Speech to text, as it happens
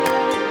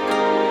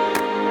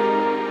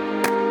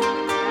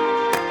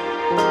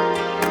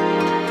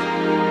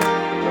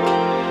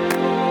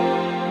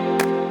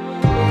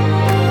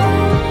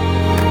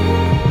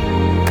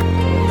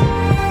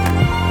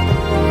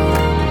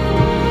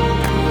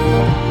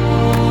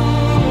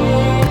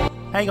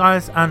Hey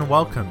guys, and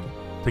welcome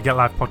to Get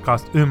Life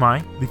Podcast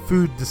Umai, the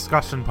food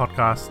discussion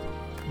podcast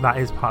that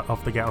is part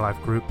of the Get Life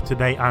group.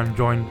 Today I'm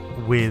joined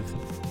with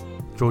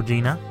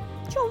Georgina.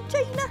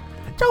 Georgina!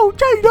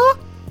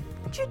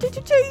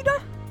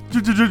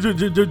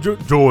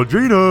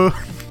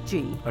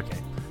 G. Okay,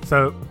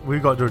 so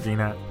we've got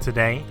Georgina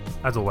today,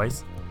 as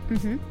always.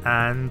 Mm-hmm.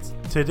 And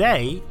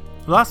today,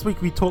 last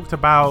week we talked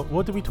about,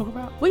 what did we talk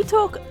about? We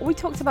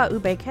talked about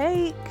ube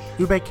cake.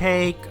 Ube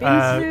cake,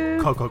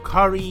 Bingsu. cocoa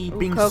curry,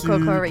 bingsu,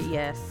 Cocoa curry,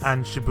 yes.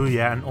 and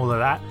Shibuya and all of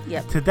that.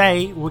 Yep.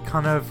 Today, we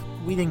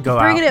didn't go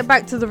out. Bringing it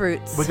back to the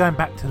roots. We're going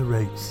back to the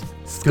roots.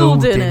 School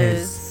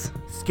dinners.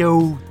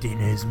 School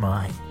dinners,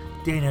 mate.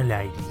 Dinner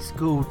ladies,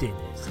 school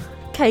dinners.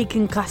 Cake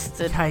and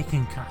custard. Cake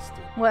and custard.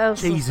 What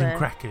else Cheese was and there?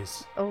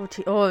 crackers.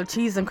 Oh,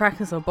 cheese and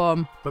crackers are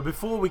bomb. But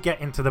before we get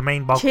into the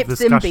main bulk of the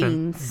Chips and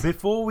discussion, beans.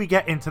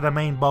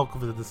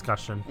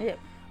 Yep.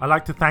 I'd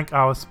like to thank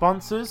our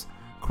sponsors,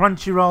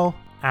 Crunchyroll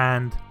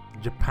and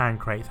Japan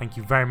Crate. Thank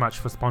you very much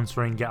for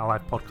sponsoring Get a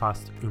Life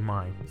Podcast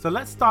Umai. So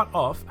let's start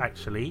off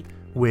actually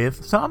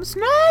with some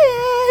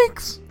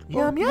snacks.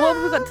 Yum, yum. What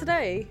have we got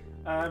today?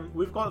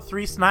 We've got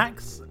 3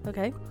 snacks.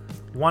 Okay.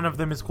 One of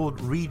them is called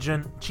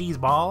Regent Cheese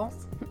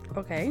Balls,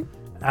 Okay.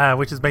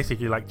 which is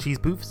basically like cheese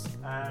poofs.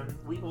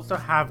 We also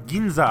have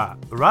Ginza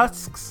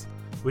Rusks,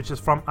 which is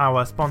from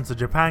our sponsor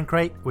Japan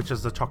Crate, which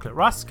is the chocolate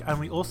rusk. And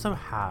we also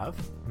have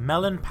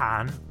Melon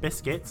Pan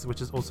Biscuits,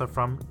 which is also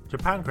from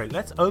Japan Crate.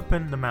 Let's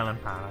open the Melon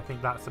Pan. I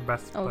think that's the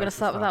best. Oh, we're going to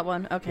start with that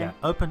one. Okay.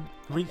 Yeah,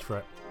 reach for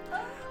it.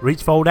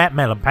 Reach for that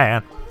Melon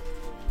Pan.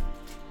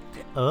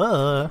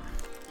 Alright.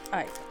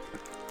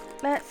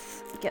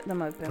 Let's get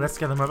them open. Let's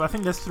get them over. I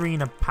think there's 3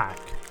 in a pack.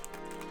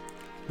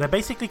 They're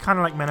basically kind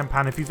of like Melon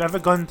Pan. If you've ever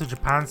gone to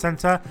Japan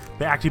Center,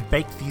 they actually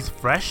bake these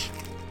fresh.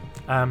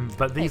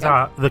 But these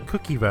are the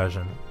cookie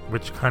version,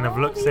 which kind of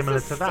looks similar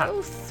to that.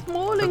 So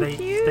small So and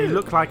cute. they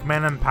look like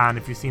Melon Pan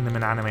if you've seen them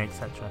in anime,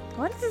 etc.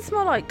 Why does it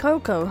smell like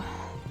cocoa?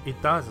 It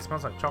does. It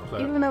smells like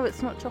chocolate. Even though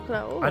it's not chocolate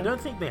at all. I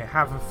don't think they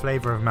have a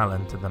flavor of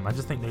melon to them. I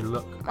just think they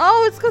look.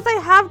 Oh, it's because they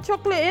have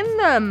chocolate in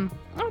them.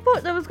 I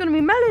thought there was going to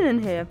be melon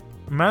in here.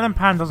 Melon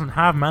Pan doesn't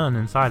have melon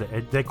inside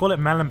it. They call it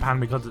Melon Pan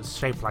because it's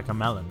shaped like a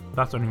melon.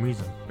 That's the only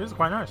reason. This is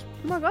quite nice.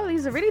 Oh my god,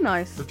 these are really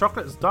nice. The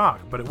chocolate is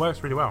dark, but it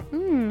works really well.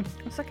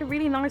 It's like a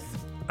really nice,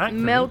 Actually,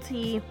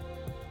 melty.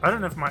 I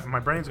don't know if my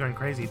brain's going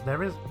crazy.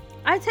 There is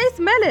I taste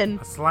melon.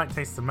 a slight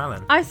taste of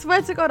melon. I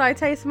swear to God, I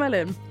taste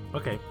melon.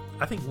 Okay,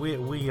 I think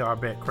we are a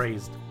bit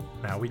crazed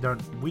now. We don't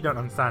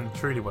understand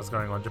truly what's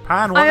going on.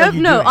 Japan, what are you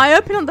doing? I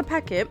opened up the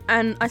packet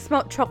and I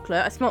smelled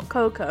chocolate. I smelled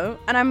cocoa,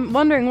 and I'm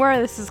wondering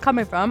where this is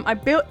coming from. I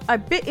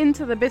bit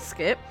into the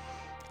biscuit,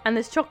 and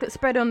there's chocolate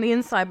spread on the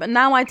inside. But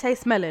now I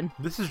taste melon.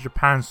 This is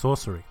Japan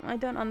sorcery. I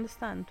don't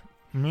understand.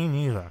 Me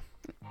neither.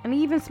 And it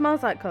even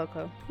smells like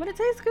cocoa, but it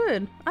tastes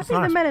good. I It's think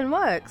nice. the melon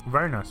works.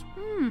 Very nice.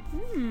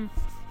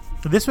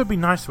 This would be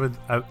nice with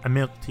a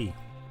milk tea.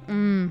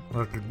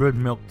 Like a good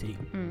milk tea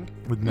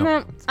with milk.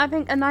 No, I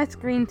think a nice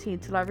green tea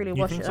to like really You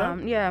wash think it so?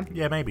 down. Yeah.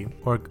 Yeah, maybe.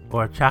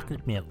 Or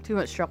chocolate milk. Too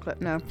much chocolate,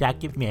 no.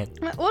 Chocolate milk.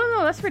 Oh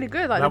no, that's really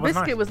good. Like That the was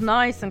biscuit nice. was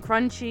nice and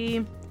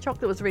crunchy.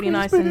 Chocolate was really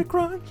nice and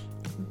crunch.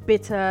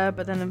 bitter,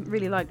 but then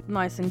really like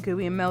nice and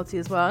gooey and melty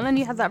as well. And then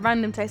you had that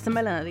random taste of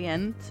melon at the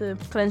end to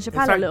cleanse your It's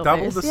palate like a little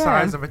double bit. the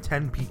size of a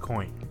 10p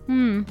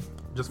coin.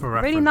 Just for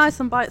reference. Really nice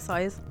and bite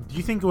size. Do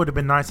you think it would have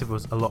been nice if it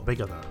was a lot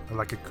bigger though?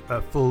 Like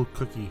a full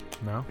cookie,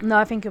 no? No,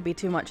 I think it'll be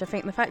too much. I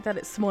think the fact that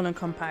it's small and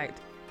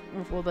compact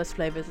with all those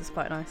flavors is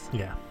quite nice.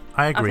 Yeah,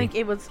 I agree. I think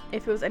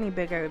if it was any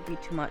bigger, it would be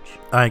too much.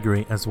 I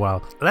agree as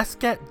well. Let's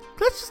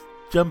just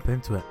jump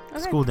into it. Okay.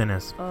 School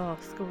dinners. Oh,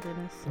 school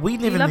dinners. We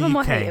Do live you in love the them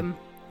or UK. hate them?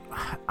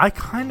 I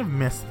kind of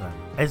miss them.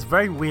 It's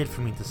very weird for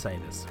me to say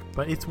this,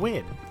 but it's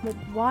weird Well,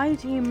 why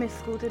do you miss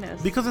school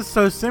dinners? because it's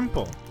so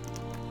simple.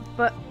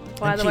 But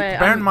by And the cheap. way,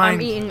 Bear in I'm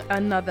mind- eating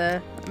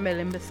another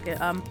melon biscuit.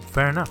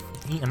 Fair enough.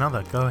 Eat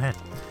another. Go ahead.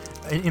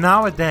 In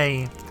our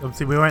day,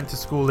 obviously, we went to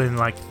school in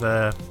like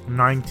the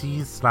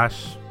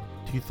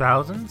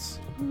 90s/2000s.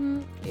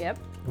 Yep.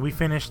 We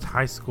finished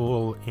high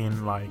school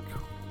in like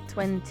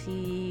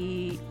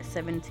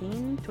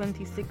 2017,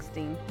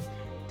 2016.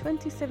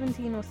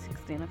 2017 or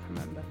 16, I can't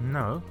remember.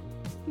 no,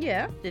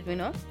 Yeah, did we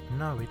not?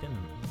 no, we didn't.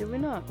 Did we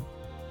not?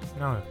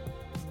 No,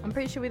 I'm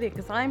pretty sure we did,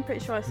 because I'm pretty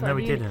sure I started no,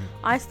 we uni. didn't.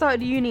 I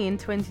started uni in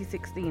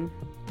 2016.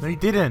 No, you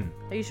didn't.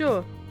 Are you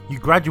sure? You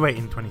graduated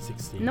in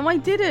 2016. No, I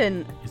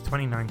didn't. It's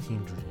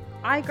 2019, Georgina.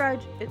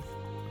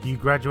 You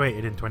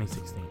graduated in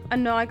 2016.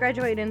 No, I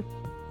graduated in...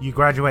 You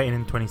graduated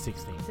in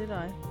 2016. Did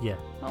I? Yeah.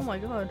 Oh my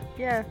god.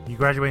 Yeah. You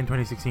graduated in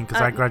 2016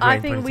 because I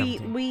graduated in I 2017.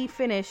 think we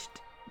finished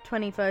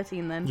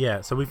 2013 then.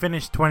 Yeah, so we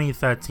finished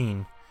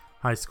 2013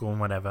 high school and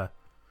whatever.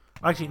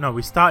 Actually, no,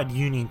 we started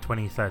uni in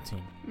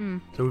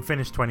 2013. So we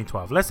finished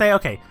 2012. Let's say,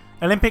 okay,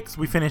 Olympics,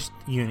 we finished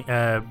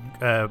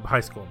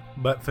high school.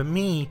 But for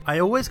me, I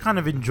always kind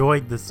of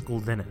enjoyed the school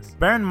dinners.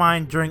 Bear in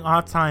mind, during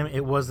our time,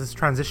 it was this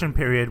transition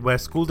period where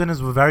school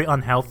dinners were very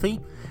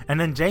unhealthy. And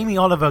then Jamie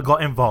Oliver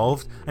got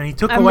involved and he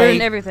took And away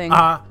ruined everything.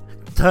 our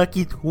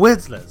turkey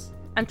Twizzlers.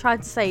 and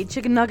tried to say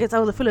chicken nuggets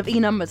are full of E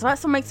numbers.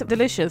 That's what makes it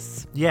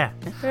delicious. Yeah.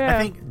 Yeah.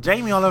 I think,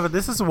 Jamie Oliver,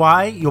 this is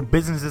why your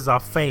businesses are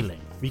failing.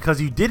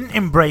 Because you didn't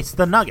embrace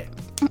the nugget.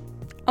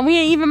 And we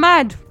ain't even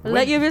mad.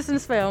 Let your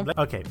business fail.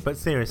 Okay, but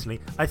seriously,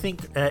 I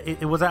think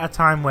it was at a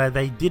time where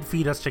they did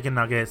feed us chicken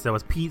nuggets. There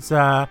was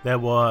pizza, there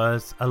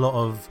was a lot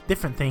of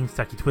different things,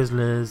 Taki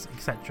Twizzlers,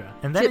 etc.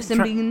 And then Chips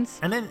and beans.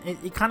 And then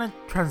it kind of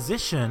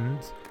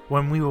transitioned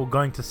when we were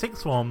going to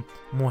sixth form,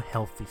 more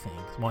healthy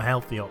things, more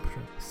healthy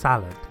options.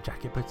 Salad,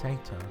 jacket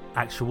potato,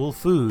 actual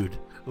food.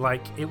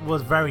 Like, it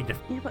was very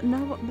different. Yeah, but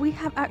no, we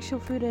have actual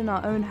food in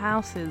our own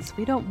houses.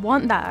 We don't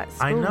want that at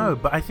school. I know,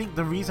 but I think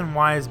the reason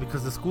why is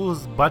because the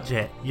school's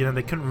budget,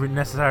 they couldn't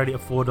necessarily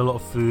afford a lot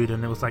of food,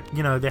 and it was like,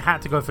 they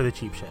had to go for the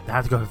cheap shit. They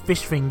had to go for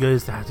fish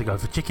fingers, they had to go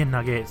for chicken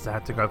nuggets, they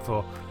had to go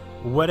for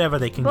whatever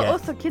they can but get. But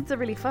also, kids are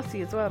really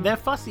fussy as well. They're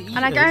fussy eaters.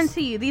 And I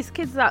guarantee you, these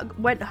kids that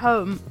went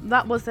home,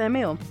 that was their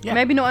meal. Yeah.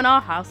 Maybe not in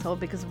our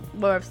household because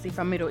we're obviously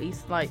from Middle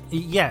East.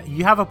 Yeah,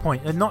 you have a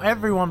point. And not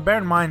everyone, bear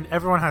in mind,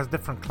 everyone has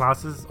different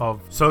classes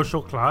of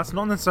social class.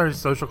 Not necessarily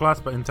social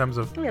class, but in terms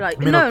of middle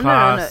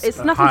class. No. It's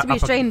nothing to be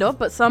upper... ashamed of,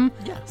 but some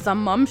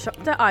mums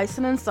shopped at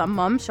Iceland and some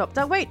mums shopped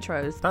at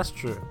Waitrose. That's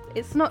true.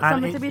 It's not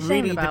something to be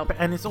ashamed about.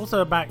 And it's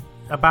also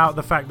about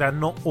the fact that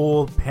not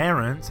all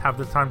parents have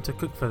the time to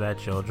cook for their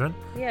children.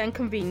 Yeah, and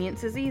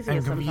convenience is easier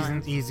sometimes. And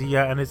convenience easier,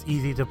 and it's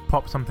easy to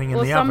pop something in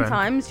the oven. oven. Or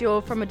sometimes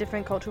you're from a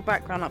different cultural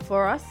background. Like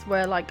for us,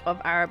 we're like of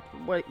Arab,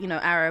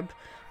 Arab,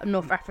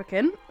 North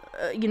African.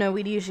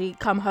 We'd usually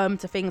come home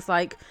to things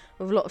like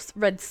with a lot of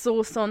red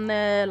sauce on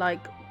there, like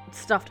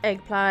stuffed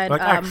eggplant.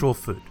 Like actual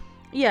food.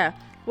 Yeah.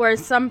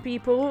 Whereas some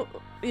people,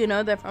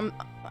 they're from,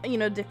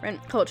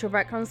 different cultural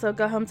backgrounds. They'll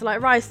go home to like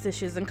rice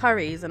dishes and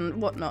curries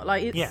and whatnot.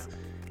 Like it's... Yeah.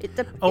 It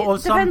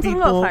depends some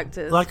people, on a lot of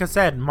factors. Like I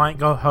said, might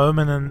go home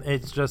and then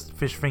it's just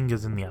fish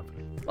fingers in the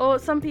oven. Or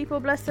some people,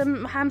 bless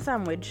them, ham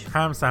sandwich.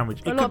 Ham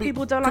sandwich. A lot of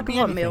people don't like a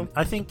hot meal.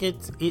 I think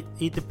it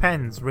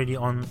depends really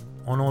on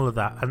all of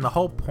that. And the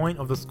whole point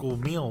of the school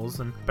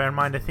meals, and bear in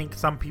mind, I think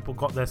some people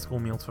got their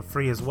school meals for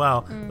free as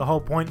well. The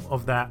whole point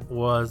of that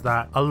was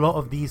that a lot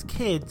of these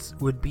kids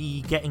would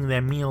be getting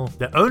their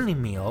only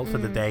meal for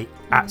the day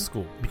at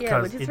school.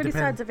 Because which is really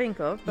sad to think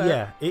of. But...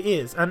 Yeah, it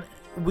is. And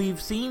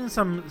we've seen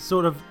some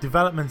sort of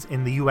developments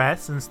in the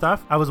US and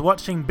stuff. I was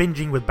watching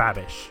Binging with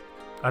Babish.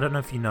 I don't know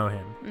if you know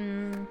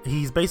him.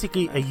 He's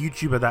basically a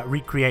YouTuber that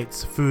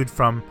recreates food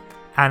from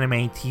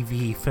anime,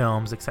 TV,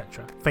 films,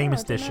 etc.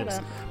 Famous dishes.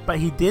 But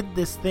he did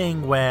this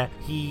thing where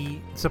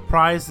he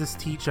surprised this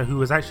teacher who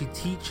was actually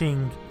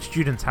teaching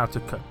students how to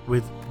cook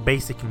with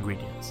basic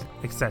ingredients,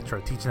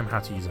 etc. Teaching them how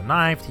to use a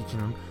knife, teaching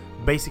them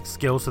basic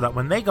skills so that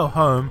when they go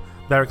home,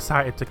 they're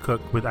excited to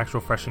cook with actual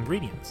fresh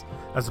ingredients,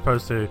 as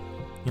opposed to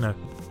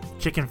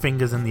chicken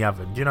fingers in the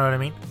oven. Do you know what I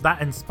mean?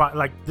 That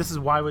inspired, this is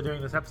why we're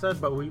doing this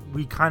episode, but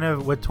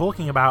we're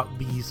talking about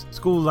these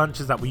school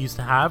lunches that we used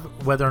to have,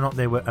 whether or not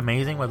they were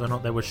amazing, whether or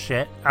not they were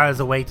shit, as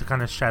a way to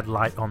kind of shed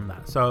light on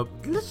that. So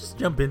let's just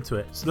jump into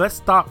it. So let's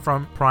start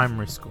from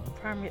primary school.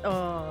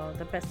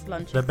 The best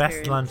lunches. The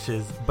best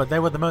lunches, but they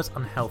were the most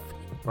unhealthy,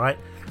 right?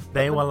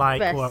 They were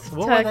like, what turkey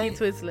were they?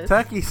 Twizzlers.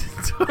 Turkey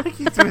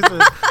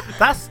Twizzlers.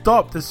 That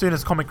stopped as soon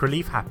as Comic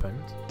Relief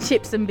happened.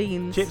 Chips and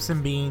beans.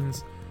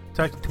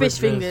 Turkey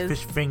Twizzlers,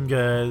 fish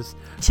fingers,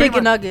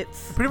 chicken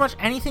nuggets. Pretty much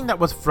anything that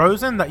was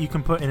frozen that you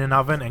can put in an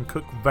oven and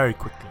cook very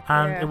quickly.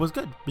 And it was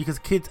good because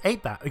kids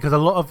ate that. Because a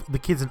lot of the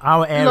kids in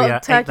our area a lot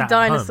of turkey ate that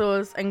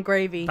dinosaurs and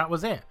gravy. That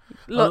was it.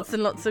 Lots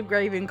and lots of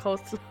gravy and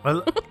coleslaw.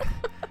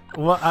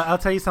 Well, I'll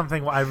tell you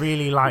something what I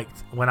really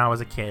liked when I was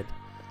a kid.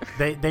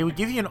 They would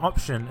give you an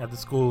option at the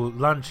school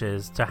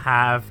lunches to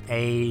have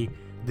a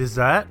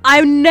dessert.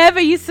 I never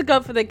used to go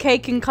for the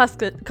cake and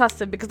custard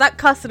because that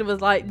custard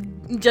was like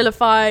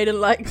jellified and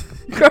like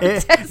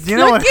grotesque. Do you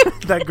know what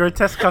that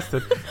grotesque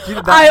custard?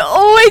 I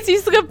always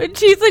used to go for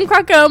cheese and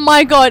cracker. Oh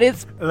my god,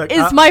 it's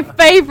my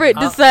favorite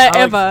dessert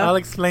ever. I'll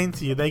explain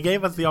to you. They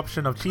gave us the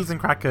option of cheese and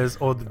crackers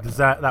or the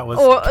dessert that was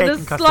cake and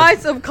custard.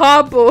 Slice of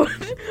cardboard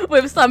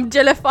with some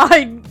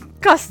jellified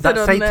custard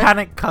on there. That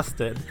satanic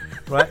custard,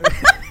 right?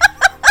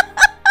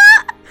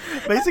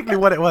 Basically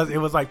what it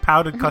was like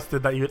powdered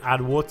custard that you would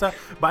add water,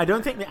 but I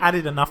don't think they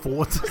added enough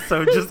water,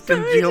 so it just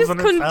congeals on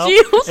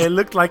itself. It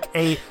looked like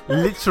a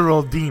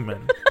literal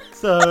demon.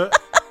 So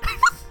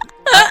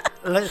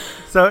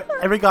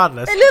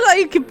regardless, it looked like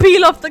you could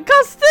peel off the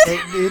custard.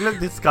 It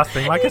looked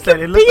disgusting. Like I said,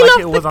 it looked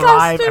like it was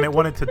alive and it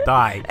wanted to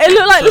die. It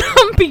looked like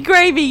lumpy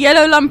gravy,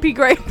 yellow lumpy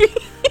gravy.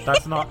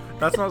 That's not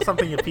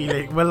something you're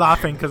peeling. We're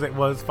laughing because it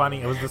was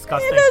funny. It was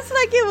disgusting. It looks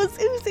like it was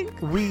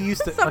oozing. We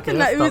used to.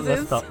 Something Okay,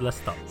 let's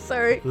stop.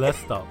 Sorry. Let's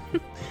stop.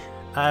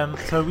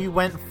 So we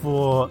went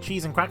for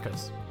cheese and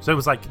crackers. So it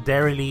was like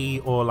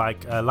Dairy or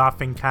like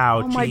Laughing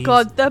Cow cheese. Oh my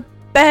god, the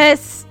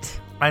best.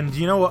 And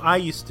you know what I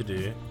used to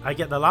do? I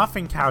get the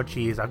Laughing Cow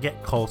cheese, I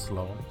get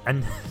coleslaw,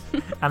 and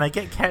I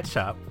get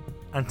ketchup.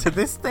 And to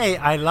this day,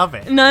 I love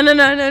it. No.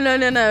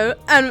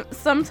 And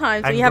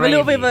sometimes when you have a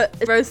little bit of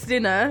a roast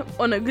dinner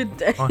on a good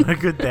day. On a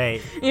good day.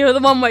 You know,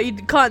 the one where you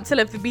can't tell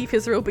if the beef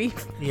is real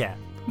beef. Yeah.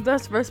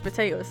 That's roast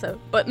potatoes, so.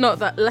 But not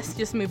that. Let's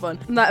just move on.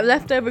 That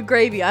leftover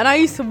gravy. And I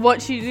used to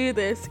watch you do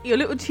this. Your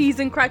little cheese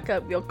and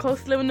cracker, your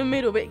coleslaw in the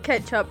middle, bit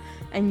ketchup,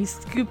 and you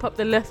scoop up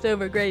the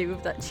leftover gravy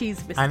with that cheese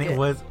biscuit. And it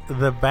was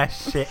the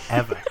best shit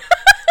ever.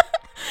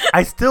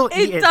 I still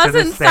eat it. It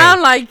doesn't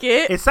sound like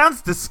it. It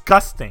sounds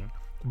disgusting,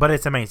 but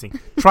it's amazing.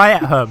 Try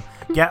it at home.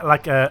 Get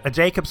like a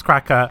Jacob's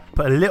cracker,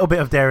 put a little bit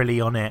of Dairy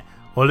on it,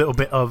 or a little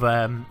bit of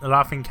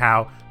Laughing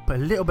Cow, put a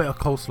little bit of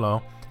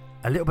coleslaw,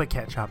 a little bit of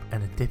ketchup,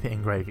 and dip it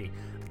in gravy.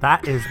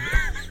 That is...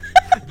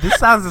 This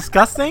sounds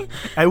disgusting.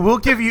 It will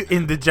give you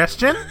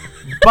indigestion,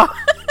 but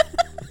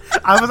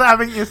I was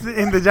having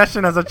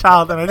indigestion as a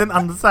child and I didn't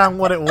understand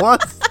what it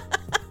was.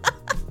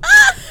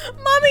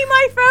 Mommy,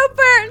 my throat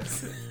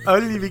burns.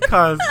 Only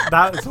because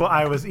that's what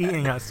I was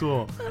eating at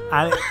school.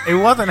 And it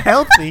wasn't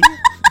healthy.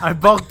 I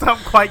bulked up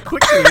quite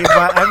quickly,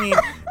 but I mean,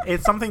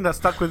 it's something that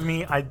stuck with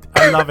me. I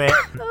love it.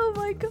 Oh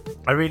my god.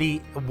 I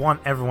really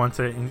want everyone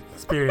to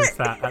experience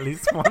that at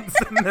least once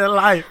in their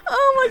life.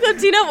 Oh my god.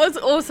 Do you know what's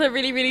also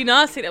really, really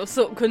nasty? That was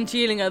sort of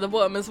congealing at the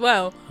bottom as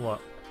well. What?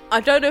 I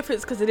don't know if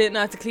it's because they didn't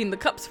know how to clean the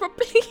cups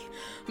properly.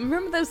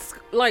 Remember those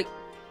like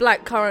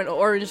black currant or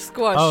orange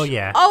squash? Oh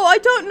yeah. Oh, I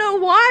don't know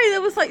why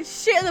there was like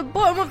shit at the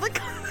bottom of the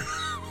cup.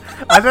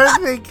 I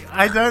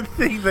don't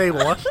think they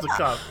washed the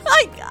cup.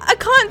 Like, I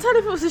can't tell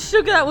if it was the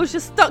sugar that was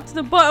just stuck to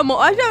the bottom or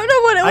I don't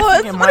know what it I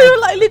was. think it But might- it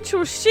was like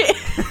literal shit.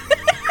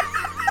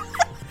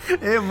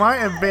 It might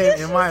have been.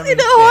 It might have been.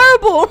 It's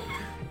horrible.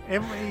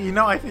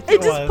 I think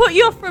It just put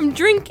you off from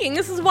drinking.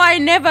 This is why I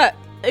never,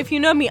 if you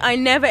know me, I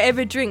never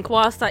ever drink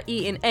whilst I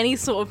eat in any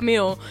sort of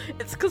meal.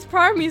 It's because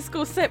primary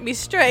school set me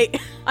straight.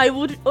 I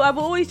would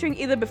always drink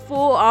either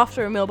before or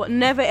after a meal, but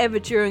never ever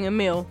during a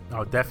meal.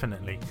 Oh,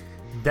 definitely.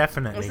 Those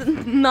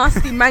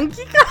nasty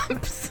manky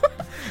cups.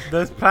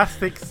 Those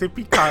plastic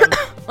sippy cups.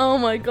 Oh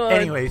my god.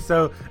 Anyway,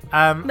 so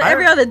That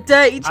every other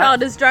dirty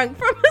child has drank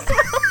from as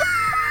well.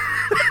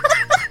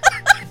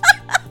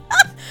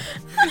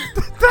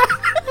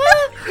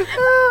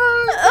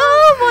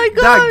 Oh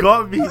my god. That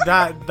got me.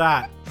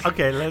 That.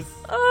 Okay,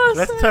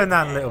 let's turn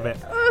down a little bit.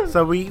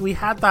 So we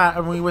had that,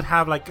 and we would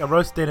have like a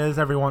roast dinners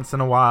every once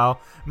in a while.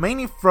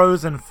 Mainly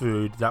frozen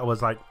food that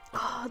was like.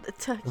 Oh, the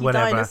turkey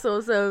Whatever.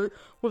 dinosaurs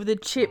with the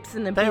chips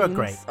and the beans. They were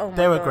great. Oh my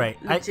They were God,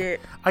 great.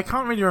 Legit. I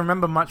can't really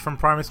remember much from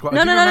primary school.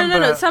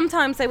 No.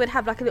 Sometimes they would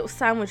have like a little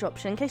sandwich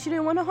option in case you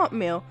didn't want a hot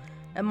meal.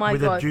 And my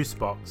with God. a juice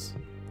box.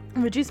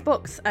 With a juice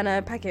box and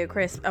a packet of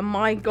crisps. And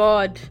my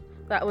God,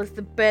 that was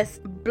the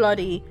best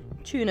bloody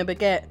tuna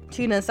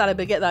and salad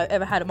baguette that I've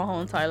ever had in my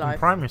whole entire In life.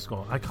 primary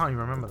school. I can't even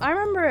remember that. I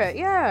remember it,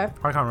 yeah.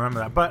 I can't remember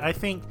that. But I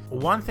think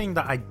one thing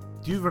that I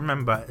do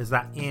remember is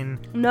that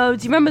No,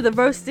 do you remember the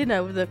roast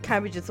dinner with the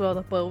cabbage as well,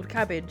 the boiled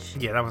cabbage?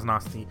 Yeah, that was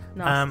nasty.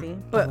 Nasty.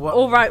 But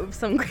alright with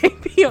some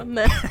gravy on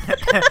there.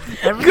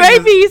 Everything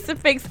Gravy used to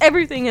fix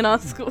everything in our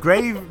school.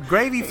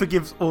 Gravy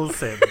forgives all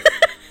sins.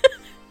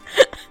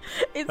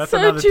 It's That's so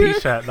another true.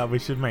 t-shirt that we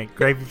should make.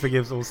 Gravy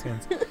forgives all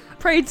sins.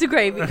 Pray to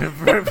gravy.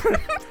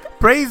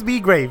 Praise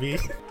be gravy.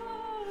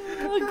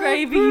 Oh,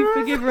 gravy, you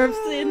forgiver of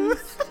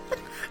sins.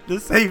 The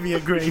savior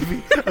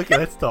gravy. Okay,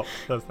 let's stop.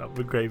 Let's stop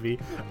with gravy.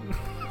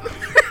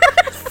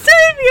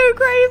 Savior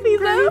gravy,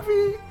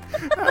 though.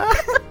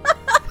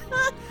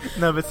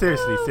 No, but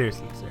seriously.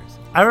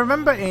 I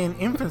remember in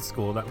infant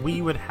school that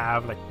we would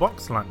have like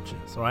box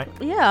lunches, right?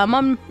 Yeah,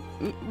 Mum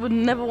would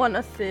never want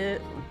us to.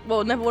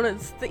 Well, never want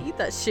us to eat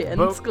that shit in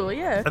But- school.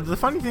 Yeah. And the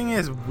funny thing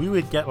is, we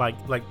would get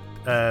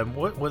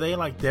what were they,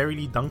 like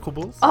Dairy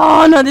Dunkables?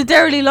 Oh no, the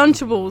Dairy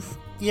Lunchables.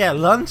 Yeah,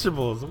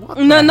 Lunchables. What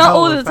No, the not hell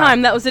all was the that?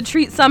 time. That was a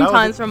treat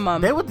sometimes from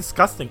Mum. They were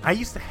disgusting. I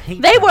used to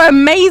hate They them. were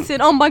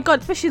amazing. Oh my God,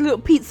 especially little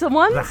pizza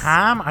ones. The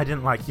ham I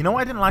didn't like. You know what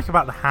I didn't like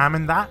about the ham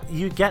in that?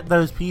 You get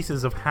those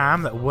pieces of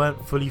ham that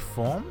weren't fully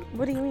formed.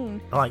 What do you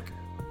mean? Like,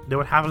 they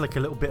would have like a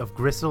little bit of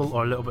gristle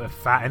or a little bit of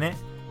fat in it,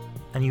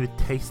 and you would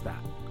taste that.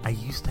 I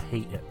used to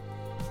hate it.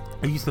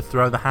 I used to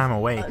throw the ham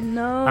away.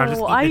 No, I would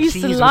just eat I the used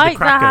cheese to with like the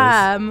the crackers.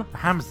 ham. The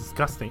ham is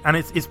disgusting, and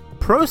it's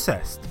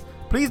processed.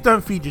 Please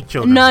don't feed your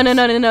children.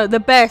 No. The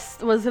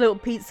best was the little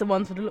pizza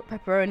ones with the little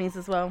pepperonis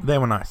as well. They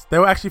were nice. They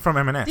were actually from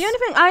M&S. The only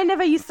thing I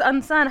never used to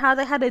understand how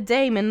they had a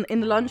Dame in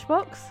the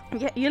lunchbox.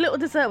 Yeah, your little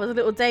dessert was a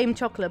little Dame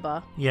chocolate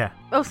bar. Yeah.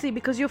 Obviously,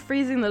 because you're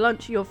freezing the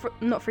lunch,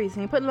 not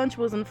freezing. You put the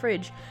Lunchables in the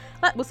fridge.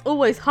 That was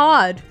always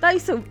hard. That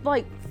used to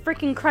like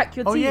freaking crack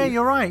your teeth. Oh yeah,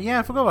 you're right. Yeah,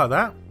 I forgot about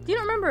that. Do you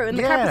not remember it in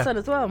the Yeah. Capri Sun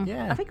as well?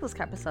 Yeah. I think it was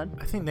Capri Sun.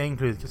 I think they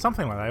included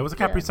something like that. It was a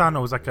Capri Yeah. Sun or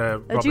it was like a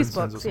Robinsons juice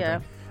box, or something. yeah.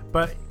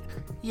 But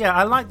yeah,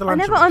 I like the Lunchables. I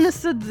never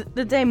understood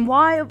the Dame.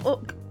 Why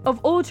of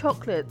all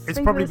chocolates? It's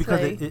think probably of this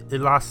because way.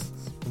 it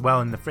lasts well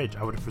in the fridge,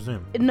 I would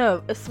presume.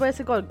 No, I swear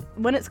to God,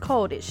 when it's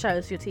cold, it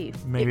shows your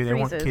teeth. Maybe It they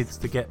want freezes. kids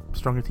to get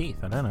stronger teeth.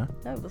 I don't know.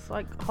 No, it was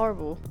like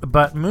horrible.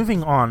 But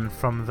moving on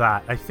from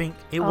that, I think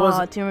it Do was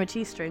you remember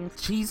cheese strings?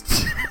 cheese.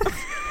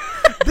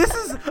 This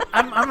is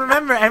I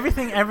remember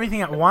everything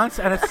at once,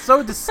 and it's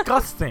so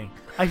disgusting.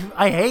 I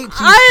hate cheese.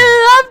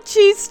 I love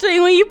cheese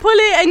string when you pull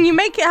it and you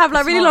make it have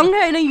like It's really not- long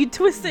hair and then you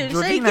twist it and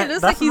shake Georgina, it. It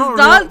looks like that's he's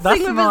not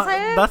dancing real, with his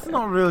hair. That's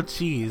not real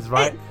cheese,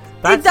 right?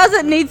 It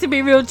doesn't need to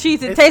be real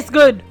cheese. It tastes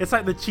good. It's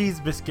like the cheese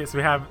biscuits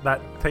we have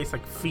that taste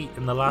like feet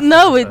in the last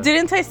No, episode. it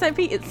didn't taste like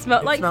feet. It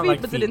smelled like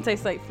feet, but feet. didn't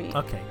taste like feet.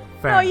 Okay,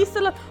 Oh, fair I enough. used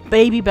to love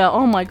Baby Bell.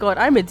 Oh my god,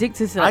 I'm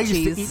addicted to that I used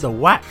cheese. to eat the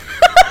wax.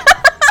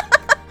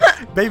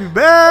 Baby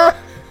Bear!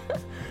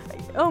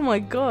 Oh my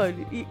god,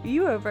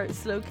 you were a very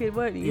slow kid,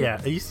 weren't you? Yeah,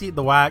 I used to eat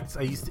the wax.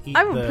 I used to eat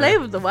I would play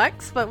with the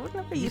wax, but I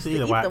never used to eat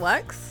the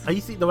wax. I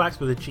used to eat the wax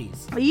with the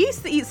cheese. I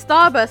used to eat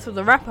Starburst with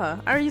the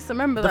wrapper. I used to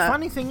remember The that.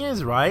 funny thing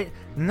is, right,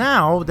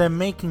 now they're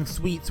making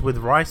sweets with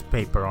rice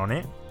paper on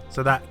it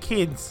so that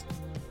kids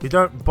who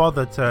don't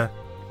bother to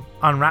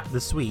unwrap the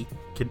sweet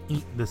can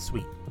eat the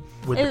sweet.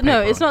 With the No,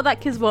 paper it's on. not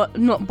that kids were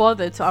not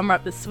bothered to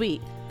unwrap the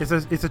sweet. It's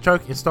a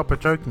choke. It's stop a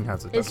choking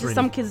hazard. It's just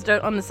some kids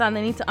don't understand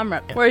they need to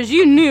unwrap. Yeah. Whereas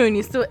you knew and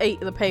you still ate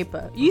the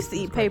paper. You used to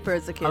eat paper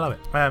as a kid. I love it.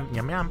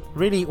 Yum yum.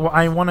 Really, what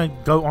I want to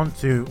go on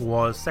to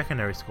was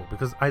secondary school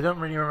because I don't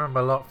really remember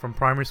a lot from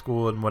primary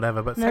school and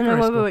whatever. But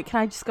secondary school. Wait.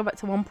 Can I just go back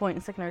to one point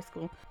in secondary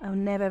school? I'll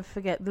never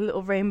forget the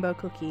little rainbow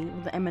cookie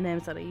with the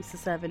M&Ms that they used to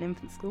serve in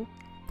infant school.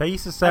 They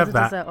used to serve a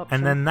that, dessert option.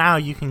 and then now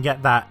you can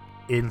get that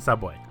in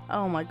Subway.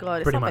 Oh my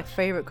god, it's Pretty not my much.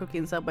 favorite cookie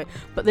in Subway.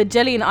 But the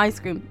jelly and ice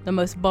cream, the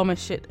most bomber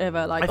shit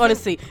ever. Like, I think-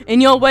 honestly,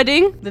 in your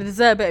wedding, the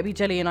dessert better be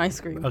jelly and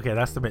ice cream. Okay,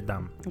 that's a bit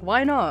dumb.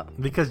 Why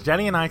not? Because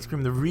jelly and ice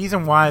cream, the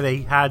reason why they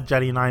had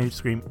jelly and ice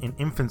cream in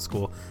infant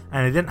school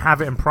and they didn't have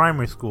it in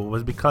primary school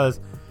was because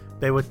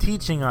they were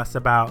teaching us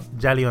about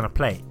jelly on a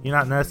plate. You know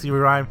that nursery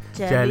rhyme?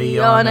 Jelly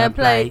on a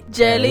plate,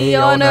 jelly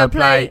on a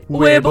plate,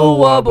 wibble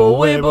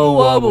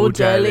wobble,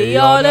 jelly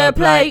on a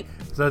plate.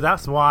 So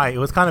that's why it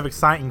was kind of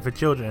exciting for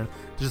children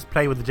to just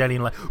play with the jelly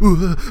and like, do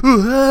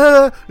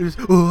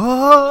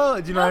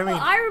you know what I mean?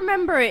 I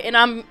remember it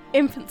in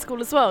infant school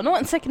as well, not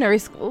in secondary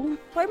school.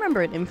 I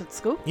remember it in infant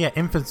school. Yeah,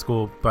 infant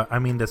school, but I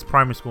mean there's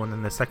primary school and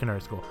then there's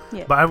secondary school.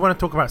 Yeah. But I want to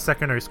talk about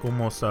secondary school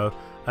more so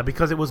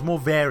because it was more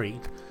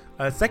varied.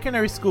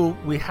 Secondary school,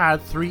 we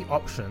had three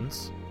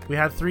options. We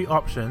had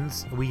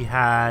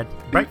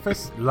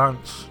breakfast,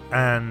 lunch,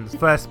 and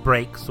first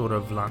break sort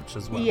of lunch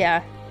as well.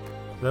 Yeah.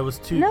 There was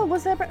two. No,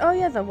 was there? Oh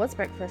yeah, there was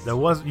breakfast.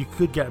 You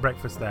could get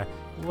breakfast there.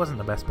 It wasn't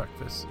the best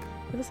breakfast.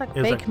 It was like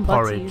It was like bacon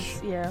porridge.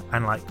 butties. Yeah.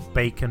 And like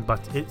bacon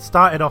butter. It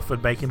started off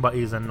with bacon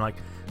butties and like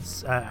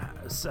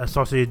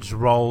sausage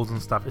rolls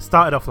and stuff. It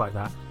started off like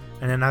that,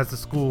 and then as the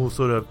school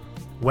sort of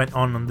went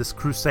on this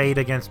crusade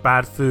against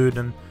bad food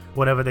and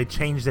whatever, they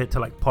changed it to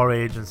like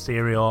porridge and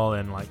cereal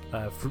and like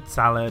fruit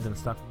salad and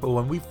stuff. But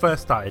when we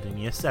first started in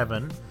year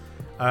 7,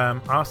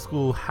 our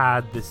school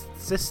had this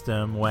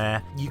system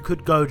where you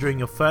could go during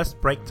your first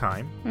break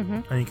time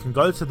and you can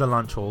go to the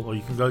lunch hall or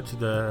you can go to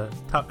the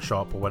tuck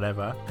shop or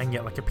whatever and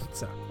get like a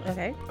pizza.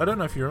 Okay. I don't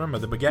know if you remember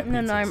the baguette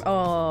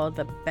pizzas.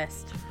 The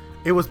best.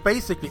 It was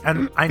basically,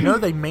 and I know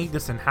they made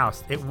this in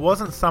house. It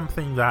wasn't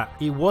something that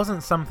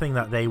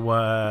they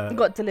were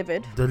Got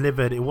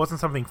delivered. It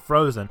wasn't something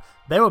frozen.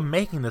 They were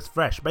making this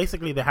fresh.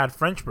 Basically, they had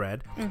French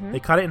bread.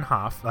 They cut it in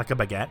half like a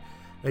baguette.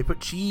 They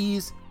put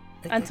cheese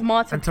And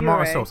tomato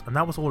sauce, and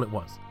that was all it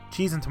was.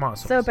 Cheese and tomato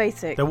sauce. So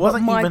basic. There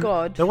wasn't but my even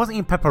god. there wasn't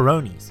even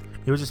pepperonis.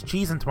 It was just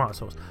cheese and tomato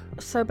sauce.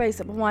 So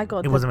basic, but my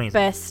god. It was amazing.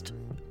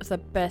 The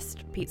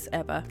best pizza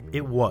ever.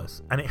 It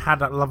was, and it had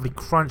that lovely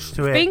crunch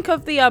to it. Think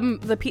of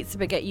the pizza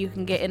baguette you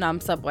can get in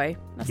Subway.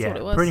 That's what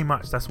it was. Pretty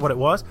much. That's what it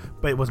was,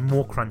 but it was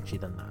more crunchy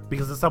than that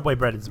because the Subway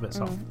bread is a bit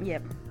soft.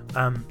 Yep.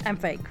 And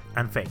fake.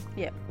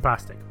 Yep.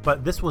 Plastic.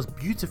 But this was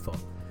beautiful.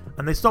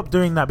 And they stopped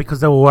doing that because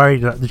they were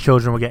worried that the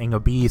children were getting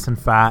obese and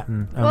fat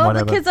and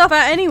whatever. The kids are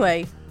fat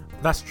anyway.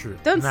 That's true.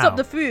 Don't Now, stop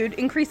the food.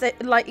 Increase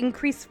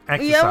Exercise.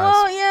 Yeah,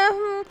 well,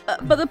 yeah.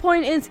 But the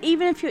point is,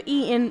 even if you're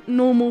eating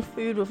normal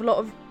food with a lot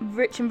of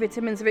rich in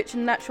vitamins, rich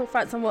in natural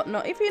fats and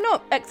whatnot, if you're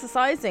not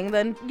exercising,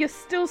 then you're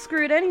still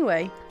screwed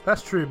anyway.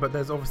 That's true, but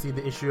there's obviously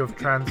the issue of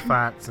trans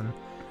fats and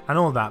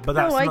all that. But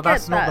that's No, I not get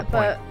that's not that, the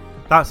point.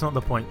 That's not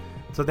the point.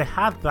 So they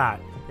had that.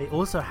 They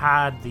also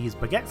had these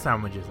baguette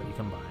sandwiches that you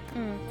can buy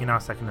in our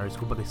secondary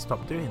school, but they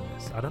stopped doing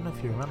this. I don't know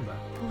if you remember.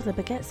 Oh, the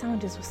baguette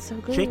sandwiches were so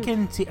good.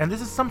 And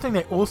this is something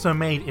they also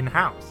made in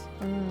house.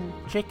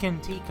 Chicken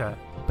tikka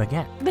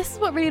baguette. This is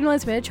what really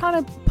annoys me. They're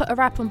trying to put a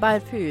wrap on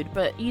bad food,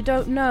 but you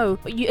don't know.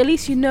 At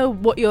least you know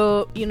what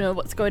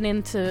what's going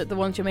into the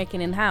ones you're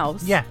making in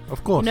house. Yeah,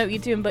 of course. You know what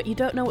you're doing, but you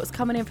don't know what's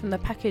coming in from the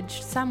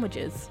packaged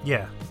sandwiches.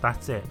 Yeah,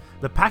 that's it.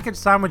 The packaged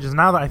sandwiches,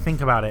 now that I think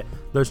about it,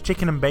 those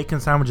chicken and bacon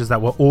sandwiches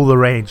that were all the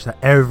rage that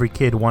every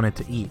kid wanted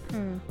to eat,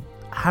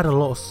 had a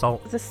lot of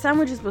salt. The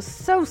sandwiches were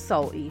so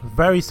salty.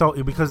 Very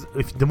salty, because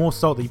the more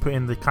salt that you put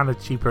in, the kind of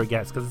cheaper it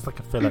gets, because it's like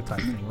a filler type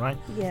thing, right?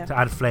 Yeah. To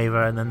add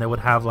flavor. And then they would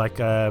have like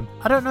I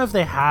don't know if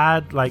they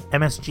had like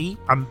MSG.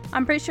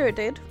 I'm pretty sure it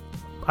did.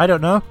 I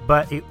don't know,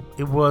 but it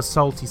was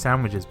salty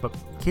sandwiches, but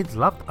kids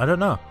loved it. I don't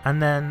know.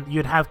 And then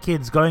you'd have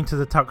kids going to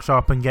the tuck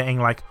shop and getting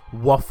like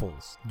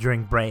waffles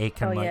during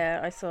break and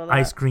I saw that.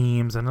 ice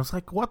creams, and I was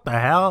like, what the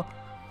hell?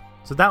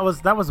 So that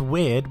was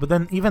weird. But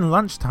then even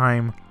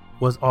lunchtime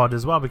was odd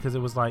as well, because it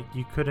was like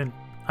you couldn't,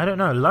 I don't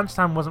know,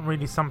 lunchtime wasn't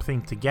really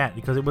something to get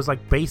because it was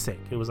like basic.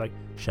 It was like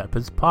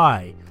shepherd's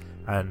pie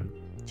and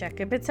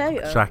jacket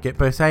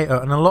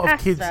potato and a lot of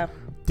kids Pasta.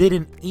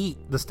 didn't eat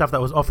the stuff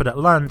that was offered at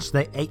lunch.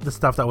 They ate the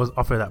stuff that was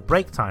offered at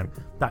break time.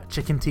 That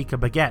chicken tikka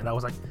baguette that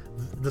was like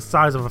the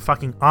size of a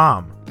fucking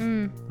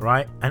arm,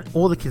 right? And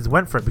all the kids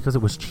went for it because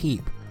it was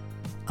cheap.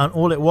 And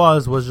all it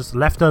was just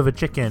leftover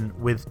chicken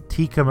with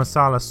tikka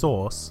masala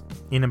sauce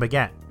in a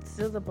baguette.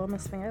 Still the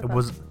bombest thing ever. It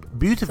was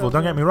beautiful, So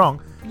don't get me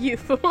wrong.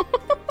 beautiful.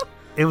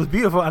 It was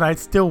beautiful, and I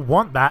still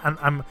want that.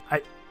 And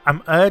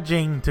I'm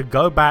urging to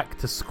go back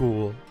to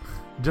school.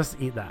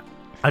 Just eat that.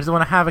 I just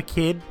want to have a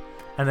kid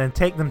and then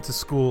take them to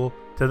school,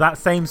 to that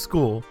same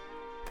school,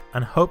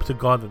 and hope to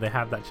God that they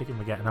have that chicken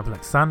baguette. And I'll be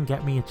like, son,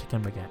 get me a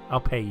chicken baguette. I'll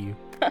pay you.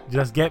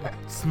 Just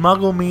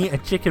smuggle me a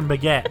chicken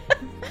baguette.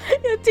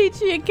 You're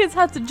teaching your kids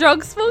how to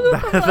drug smuggle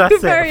from That's a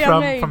very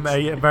young age. from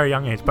a very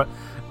young age. But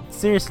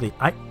seriously,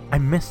 I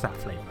miss that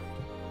flavor.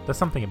 There's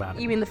something about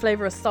it. You mean the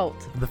flavor of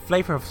salt? The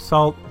flavor of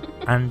salt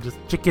and just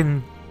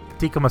chicken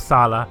tikka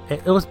masala.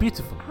 It was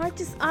beautiful.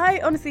 I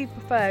honestly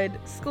preferred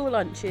school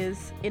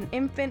lunches in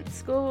infant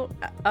school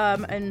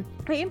and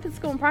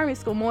primary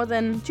school more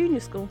than junior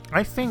school.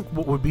 I think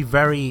what would be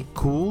very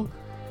cool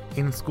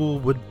in school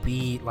would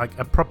be like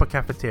a proper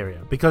cafeteria,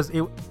 because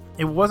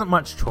it wasn't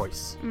much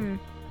choice. And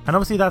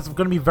obviously that's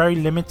going to be very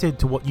limited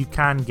to what you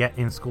can get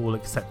in school,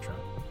 etc.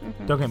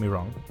 Don't get me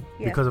wrong,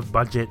 because of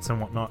budgets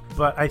and whatnot.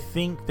 But I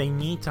think they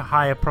need to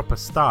hire proper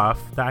staff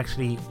that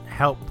actually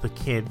help the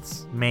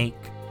kids make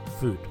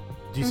food.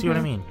 Do you see what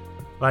I mean?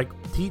 Like,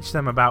 teach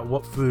them about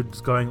what food's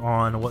going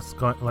on, what's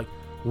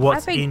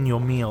in your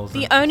meals.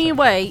 The only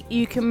way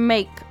you can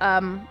make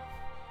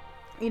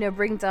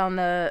bring down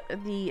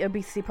the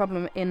obesity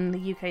problem in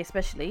the UK,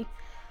 especially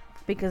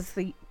because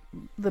the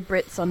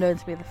Brits are known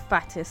to be the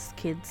fattest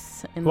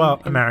kids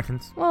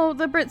Americans. Well,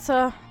 the Brits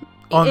are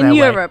in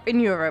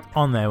Europe.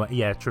 On their way.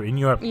 Yeah, true. In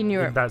Europe.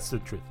 That's the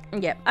truth.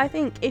 Yeah, I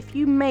think if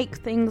you make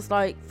things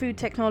like food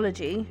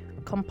technology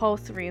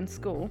compulsory in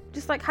school,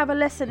 just like have a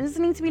lesson. It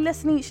doesn't need to be a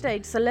lesson each day,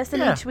 just a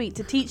lesson each week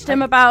to teach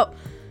them about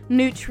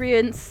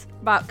nutrients,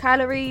 about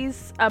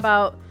calories,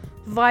 about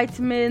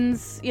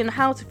vitamins,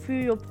 how to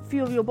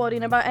fuel your body,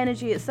 and about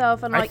energy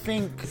itself, and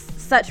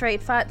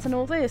saturated fats and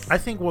all this. I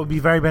think what would be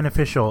very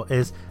beneficial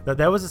is that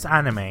there was this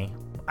anime,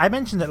 I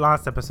mentioned it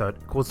last episode,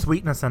 called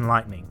Sweetness and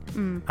Lightning.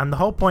 And the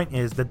whole point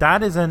is the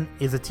dad is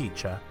a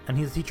teacher, and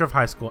he's a teacher of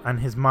high school, and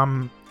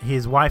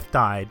his wife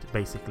died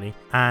basically,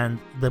 and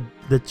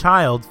the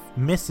child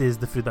misses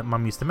the food that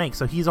mum used to make.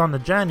 So he's on the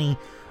journey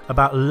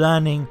about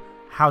learning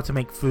how to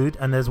make food,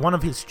 and there's one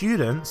of his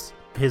students,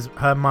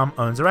 her mum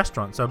owns a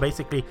restaurant. So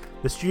basically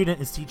the student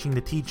is teaching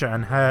the teacher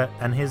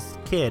and his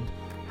kid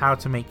how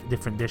to make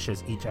different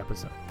dishes each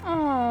episode.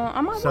 Oh,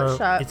 I might watch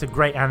that. It's a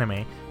great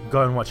anime.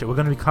 Go and watch it. We're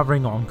going to be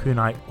covering it on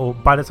Kunai, or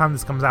by the time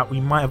this comes out, we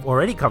might have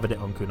already covered it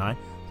on Kunai,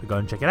 so go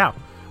and check it out.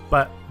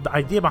 But the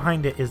idea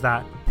behind it is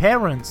that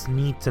parents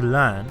need to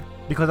learn,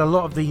 because a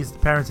lot of these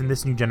parents in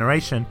this new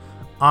generation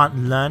aren't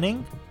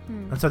learning,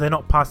 and so they're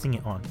not passing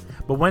it on.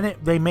 But when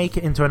they make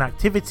it into an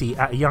activity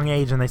at a young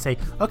age, and they say,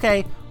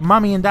 okay,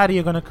 mommy and daddy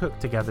are going to cook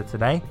together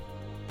today,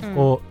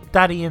 or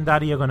daddy and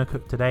daddy are going to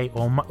cook today,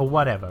 or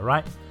whatever,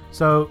 right?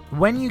 So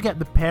when you get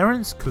the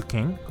parents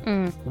cooking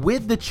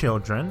with the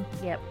children,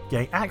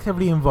 getting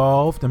actively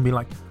involved and be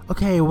like,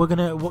 okay,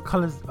 what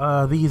colors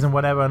are these and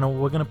whatever,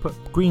 and we're gonna put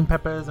green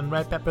peppers and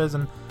red peppers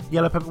and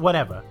yellow pepper,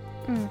 whatever.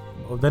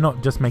 Well, they're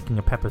not just making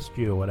a pepper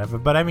stew or whatever,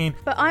 but I mean.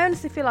 But I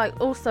honestly feel like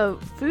also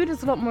food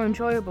is a lot more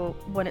enjoyable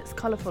when it's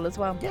colourful as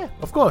well. Yeah,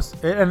 of course,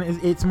 and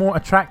it's more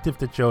attractive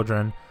to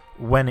children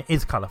when it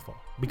is colourful,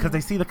 because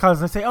they see the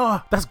colours and they say,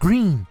 oh, that's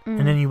green,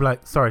 and then you're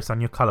like, sorry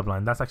son, you're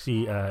colourblind, that's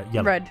actually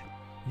yellow. Red.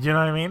 Do you know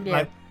what I mean? Yeah.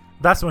 Like,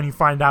 that's when you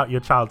find out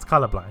your child's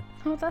colorblind.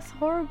 Oh, that's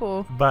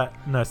horrible. But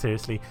no,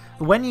 seriously,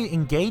 when you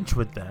engage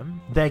with them,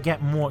 they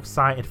get more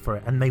excited for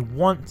it, and they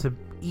want to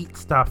eat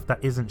stuff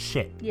that isn't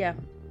shit. Yeah,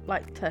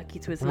 like turkey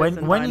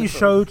twizzlers. When you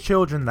show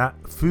children that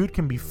food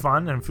can be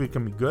fun and food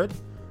can be good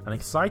and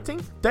exciting,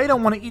 they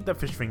don't want to eat the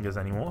fish fingers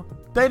anymore.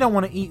 They don't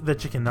want to eat the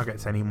chicken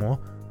nuggets anymore.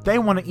 They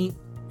want to eat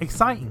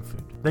exciting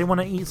food. They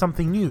want to eat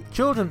something new.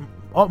 Children,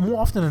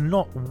 more often than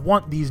not,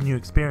 want these new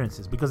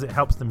experiences because it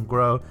helps them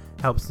grow,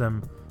 helps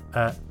them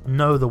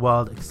know the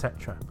world,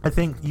 etc. I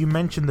think you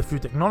mentioned the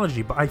food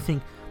technology, but I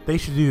think they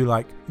should do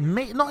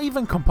not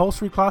even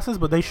compulsory classes,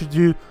 but they should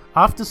do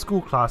after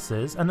school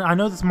classes. And I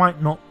know this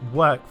might not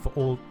work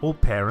for all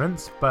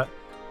parents, but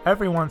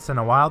every once in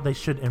a while they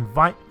should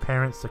invite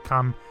parents to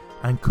come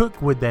and cook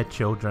with their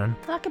children.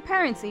 Like a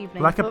parents'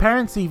 evening. A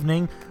parents'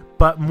 evening,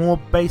 but more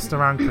based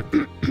around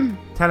cooking.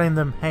 Telling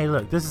them, hey,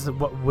 look, this is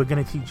what we're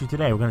going to teach you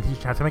today. We're going to teach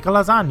you how to make a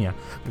lasagna.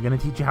 We're going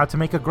to teach you how to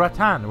make a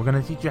gratin. We're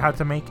going to teach you how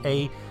to make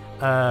a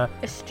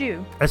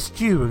stew. A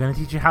stew. We're going to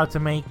teach you how to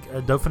make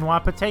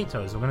dauphinoise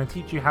potatoes. We're going to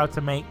teach you how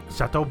to make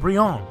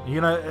Chateaubriand.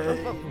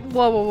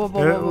 Whoa.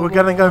 We're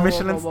going to go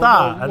Michelin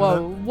star.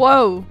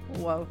 Whoa.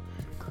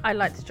 I'd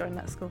like to join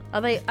that school.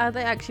 Are they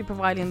actually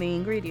providing the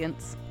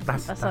ingredients?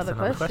 That's another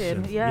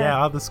question. Yeah,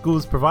 are the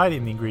schools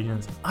providing the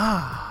ingredients?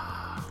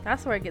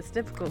 That's where it gets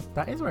difficult.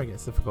 That is where it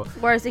gets difficult.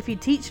 Whereas if you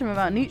teach them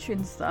about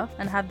nutrients and stuff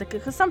and have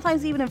because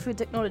sometimes even in food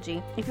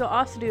technology, if you're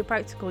asked to do a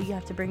practical, you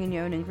have to bring in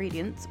your own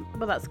ingredients,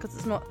 but that's because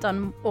it's not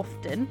done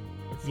often.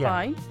 It's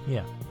fine.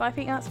 Yeah. But I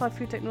think that's why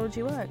food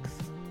technology works.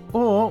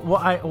 Or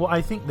what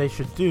I think they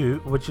should do,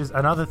 which is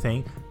another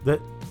thing, that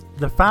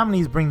the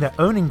families bring their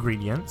own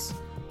ingredients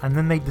and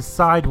then they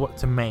decide what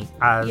to make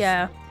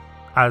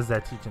as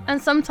they're teaching.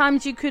 And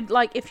sometimes you could,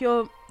 like, if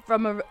you're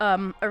from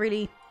a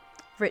really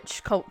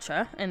rich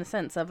culture, in the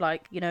sense of,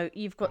 like, you know,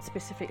 you've got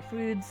specific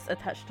foods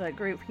attached to that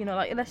group, you know,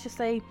 like, let's just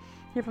say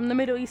you're from the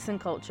Middle Eastern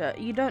culture,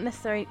 you don't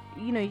necessarily,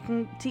 you know, you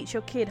can teach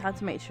your kid how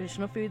to make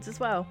traditional foods as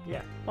well.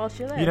 Yeah. Whilst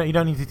you're there. You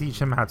don't need to teach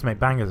them how to make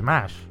bangers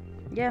mash.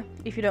 Yeah,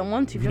 if you don't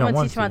want to. If you don't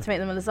want to teach them how to make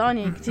them a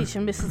lasagna, you can teach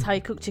them this is how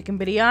you cook chicken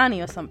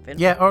biryani or something.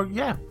 Yeah,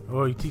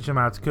 or you teach them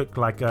how to cook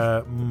like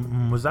a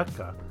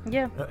moussaka.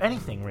 Yeah.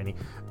 Anything really.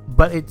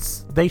 But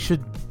they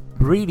should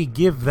really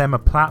give them a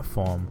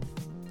platform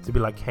to be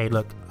like, hey,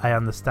 look, I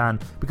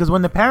understand. Because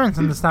when the parents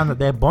understand that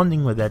they're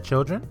bonding with their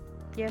children.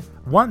 Yeah.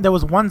 There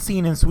was one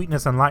scene in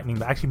Sweetness and Lightning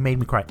that actually made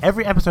me cry.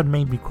 Every episode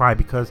made me cry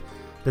because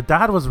the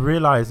dad was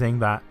realizing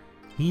that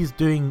he's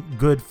doing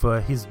good for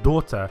his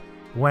daughter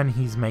when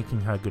he's making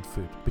her good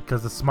food,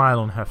 because the smile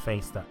on her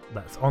face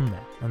that's on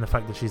there, and the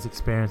fact that she's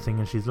experiencing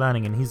and she's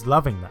learning, and he's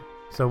loving that.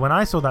 So when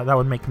I saw that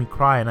would make me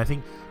cry. And I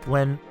think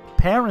when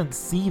parents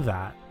see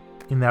that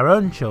in their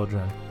own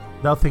children,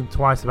 they'll think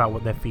twice about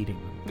what they're feeding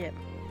them. Yeah.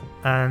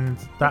 And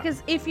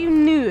because if you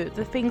knew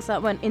the things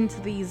that went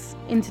into these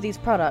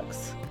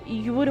products,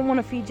 you wouldn't want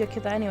to feed your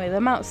kid that anyway. The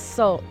amount of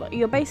salt,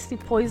 you're basically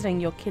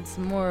poisoning your kids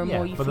more and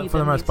more. You feed them for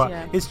the most part.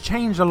 It's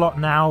changed a lot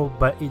now,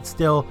 but it's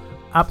still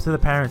up to the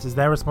parents. It's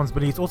their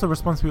responsibility. It's also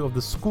responsibility of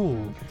the school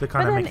to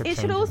kind of make a change.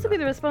 It should also be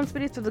the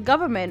responsibility of the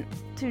government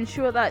to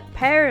ensure that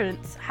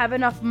parents have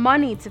enough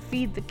money to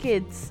feed the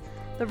kids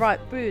the right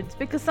foods,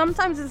 because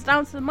sometimes it's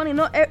down to the money.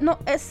 Not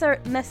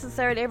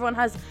necessarily everyone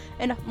has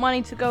enough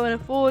money to go and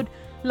afford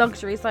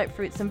luxuries like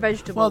fruits and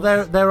vegetables.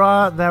 Well, there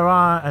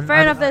are. And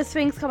fair enough, there's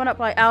things coming up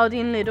like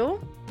Aldi and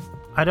Lidl.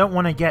 I don't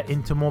want to get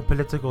into more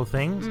political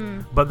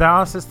things, but there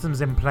are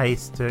systems in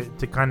place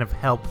to kind of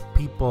help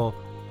people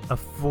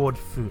afford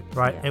food,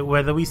 right? Yeah.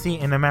 Whether we see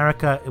it in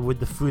America with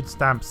the food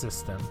stamp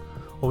system,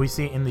 or we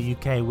see it in the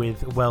UK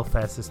with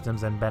welfare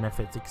systems and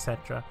benefits,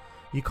 etc.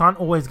 You can't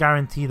always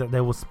guarantee that they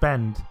will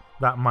spend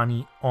that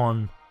money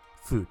on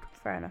food.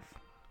 Fair enough.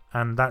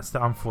 And that's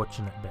the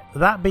unfortunate bit.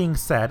 That being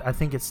said, I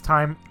think it's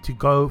time to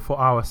go for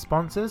our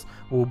sponsors.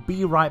 We'll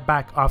be right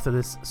back after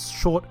this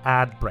short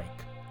ad break.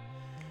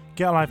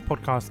 Get Alive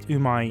Podcast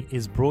Umai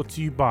is brought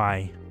to you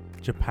by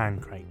Japan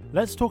Crate.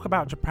 Let's talk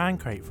about Japan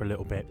Crate for a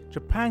little bit.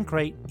 Japan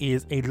Crate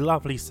is a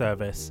lovely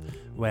service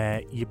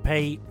where you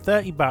pay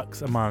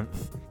 $30 a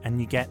month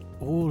and you get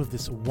all of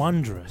this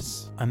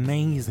wondrous,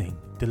 amazing,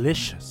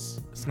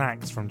 delicious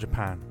snacks from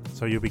Japan.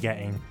 So you'll be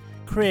getting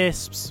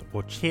crisps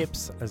or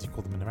chips, as you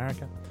call them in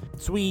America,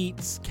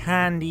 sweets,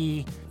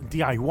 candy,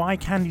 DIY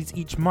candies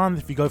each month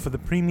if you go for the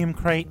premium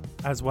crate,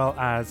 as well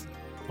as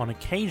on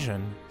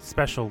occasion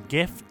special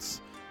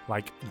gifts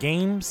like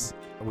games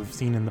we've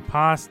seen in the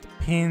past,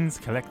 pins,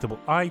 collectible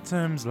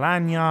items,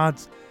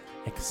 lanyards,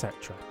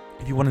 etc.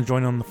 If you want to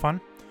join on the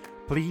fun,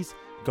 please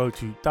go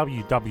to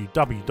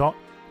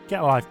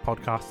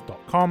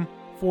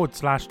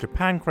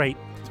www.getalivepodcast.com/Japan Crate.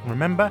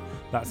 Remember,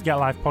 that's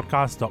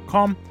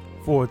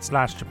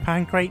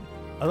getalivepodcast.com/Japan Crate.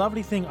 A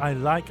lovely thing I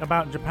like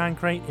about Japan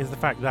Crate is the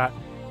fact that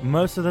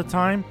most of the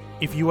time,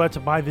 if you were to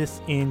buy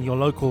this in your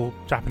local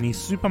Japanese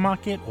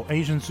supermarket or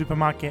Asian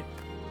supermarket,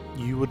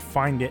 you would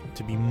find it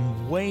to be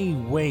way,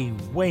 way,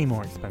 way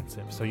more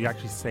expensive. So you're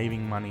actually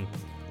saving money.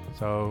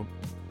 So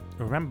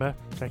remember,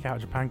 check out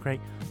Japan Crate.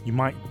 You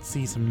might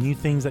see some new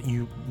things that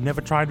you never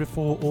tried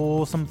before,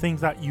 or some things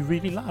that you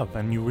really love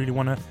and you really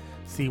want to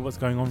see what's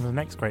going on with the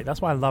next crate.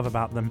 That's what I love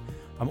about them.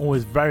 I'm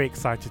always very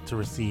excited to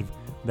receive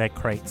their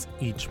crates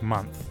each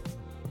month.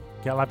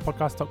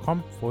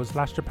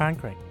 GetLivePodcast.com/Japan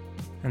Crate.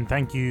 And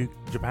thank you,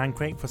 Japan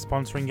Crate, for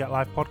sponsoring Get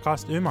Live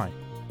Podcast Umai.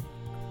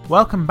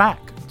 Welcome back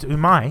to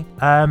Umai.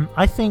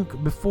 I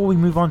think before we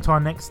move on to our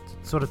next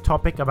sort of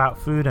topic about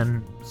food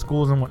and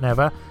schools and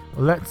whatever,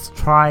 let's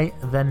try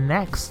the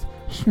next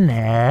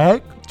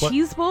snack.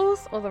 Cheese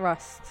balls or the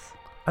rusks?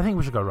 I think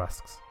we should go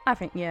rusks. I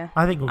think, yeah.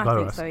 I think we'll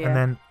go rusks. So, yeah. And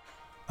then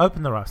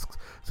open the rusks.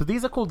 So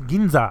these are called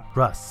Ginza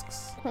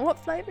rusks. What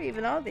flavour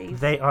even are these?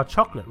 They are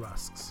chocolate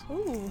rusks.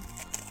 Ooh.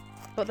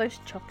 Got those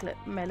chocolate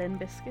melon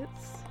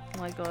biscuits. Oh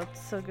my god,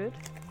 so good.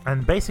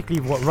 And basically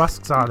what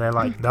rusks are, they're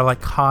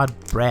like hard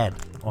bread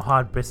or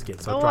hard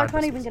biscuits. Or I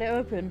can't even get it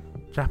open.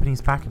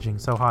 Japanese packaging,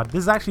 so hard.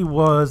 This actually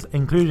was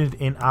included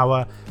in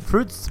our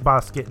fruits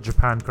basket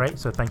Japan Crate,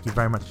 so thank you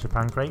very much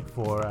Japan Crate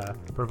for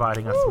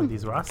providing us with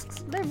these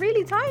rusks. They're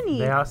really tiny.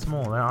 They are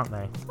small, aren't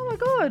they? Oh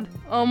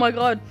my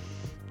god.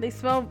 They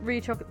smell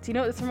really chocolate. Do you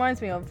know what this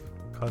reminds me of?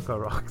 Cocoa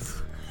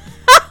Rocks.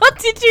 How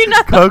did you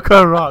know?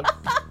 Cocoa Rocks.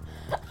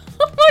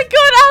 Oh my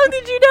god, how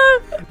did you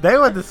know? They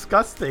were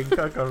disgusting,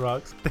 Cocoa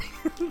Rocks.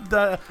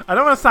 I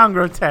don't want to sound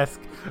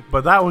grotesque,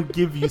 but that would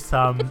give you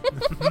some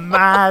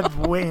mad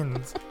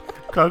wins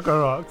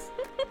Cocoa Rocks.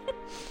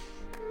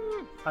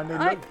 And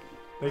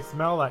they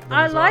smell like them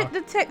I as well. like the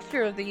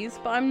texture of these,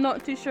 but I'm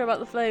not too sure about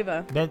the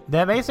flavour.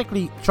 They're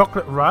basically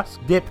chocolate rusk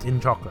dipped in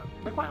chocolate.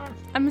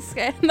 I'm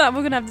scared that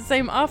we're gonna have the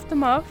same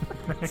aftermath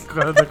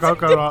The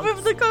Cocoa Rocks.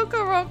 with the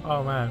Cocoa Rock.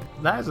 Oh man,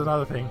 that is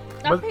another thing.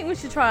 I think we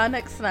should try our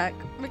next snack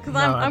because No,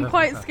 I I'm don't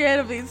quite think so. scared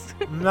of these.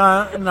 No.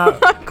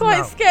 I'm quite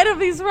no. scared of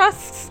these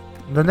rusks.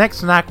 The next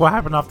snack will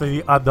happen after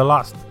the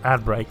last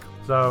ad break.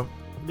 So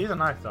these are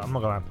nice though. I'm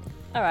not gonna.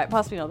 All right,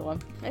 pass me another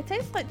one. It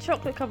tastes like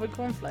chocolate covered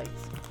cornflakes.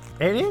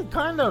 It is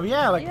kind of like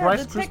Yeah,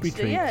 Rice the Krispie texture.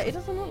 treats. Yeah, it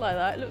doesn't look like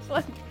that. It looks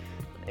like.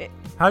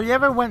 Have you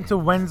ever went to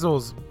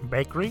Wenzel's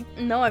bakery?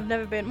 No, I've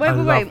never been. I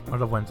Wait.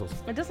 love Wenzel's.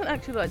 It doesn't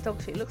actually look like dog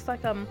shit. It looks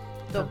like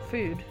dog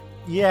food.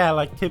 Yeah,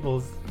 like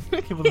Kibbles.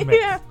 Kibbles mix.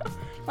 Yeah.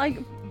 Like,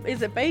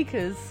 is it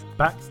Baker's?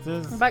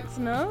 Baxter's.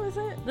 No, is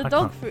it? The I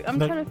dog can't- food. I'm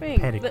the trying to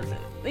think. pedigree.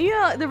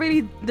 Yeah,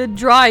 the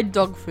dried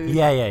dog food.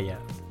 Yeah.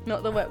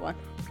 Not the wet one.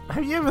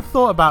 Have you ever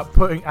thought about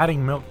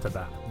adding milk to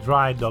that?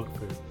 Dry dog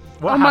food.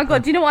 What Oh my happened?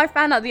 god, do you know what I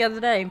found out the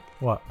other day?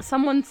 What?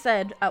 Someone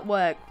said at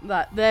work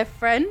that their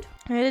friend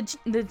who had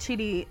the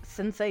chili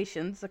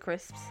sensations, the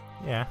crisps,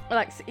 Yeah.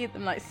 likes to eat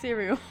them like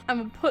cereal and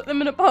would put them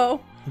in a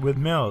bowl With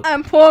milk.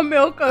 and pour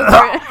milk over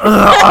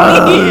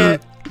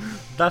it.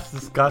 That's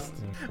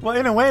disgusting. Well,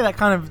 in a way, that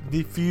kind of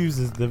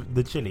diffuses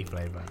the chili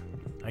flavor,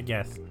 I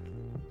guess.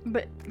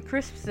 But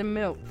crisps and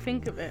milk,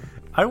 think of it.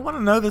 I want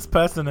to know this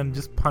person and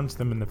just punch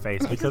them in the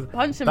face because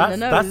punch them in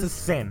the that's a nose.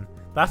 sin.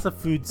 That's a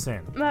food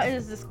sin. That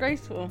is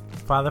disgraceful.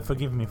 Father,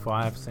 forgive me for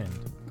I have sinned.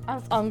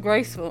 That's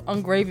ungraceful,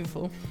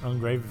 ungrateful.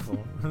 Ungrateful.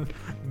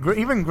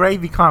 Even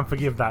gravy can't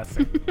forgive that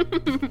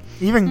sin.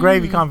 Even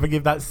gravy can't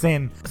forgive that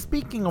sin.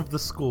 Speaking of the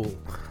school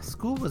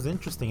was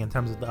interesting in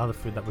terms of the other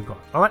food that we got.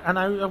 And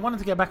I wanted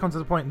to get back onto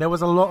the point. There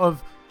was a lot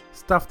of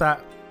stuff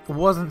that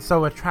wasn't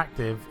so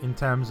attractive in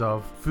terms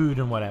of food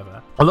and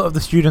whatever. A lot of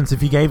the students,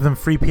 if you gave them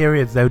free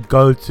periods, they would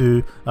go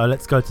to,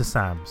 let's go to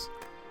Sam's.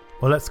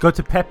 Or let's go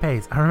to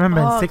Pepe's. I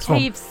remember in sixth form,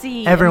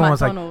 KFC everyone and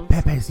was like, McDonald's.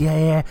 Pepe's,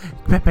 yeah,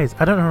 Pepe's.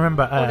 I don't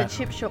remember. Or the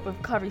chip shop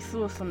with curry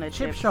sauce on their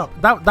Chip chips. shop.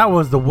 That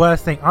was the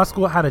worst thing. Our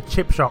school had a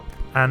chip shop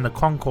and a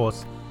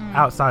concourse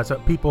outside, so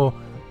people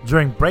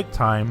during break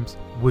times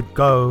would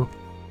go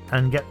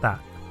and get that.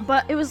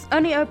 But it was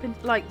only open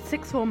like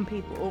sixth form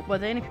people were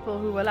the only people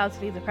who were allowed to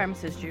leave the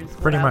premises during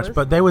school Pretty hours. much,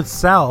 but they would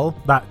sell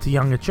that to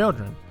younger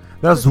children.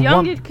 There's Because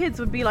one. younger kids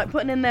would be like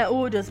putting in their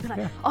orders, be like,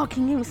 Yeah. "Oh,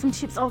 can you give me some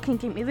chips? Oh, can you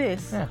give me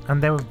this?" Yeah, and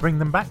they would bring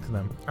them back to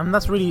them, and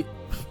that's really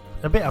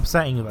a bit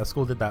upsetting that the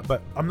school did that.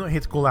 But I'm not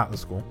here to call out the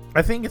school.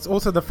 I think it's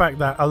also the fact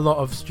that a lot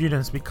of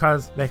students,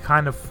 because they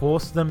kind of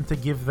force them to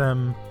give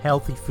them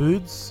healthy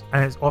foods,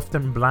 and it's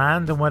often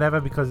bland and whatever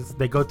because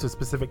they go to a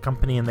specific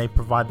company and they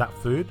provide that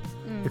food.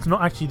 It's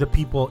not actually the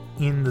people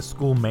in the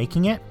school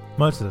making it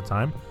most of the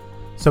time.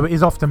 So it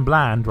is often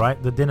bland,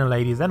 right? The dinner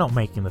ladies, they're not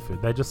making the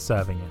food. They're just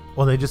serving it.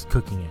 Or they're just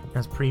cooking it.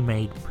 It's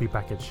pre-made,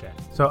 pre-packaged shit.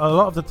 So a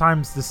lot of the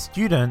times the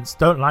students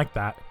don't like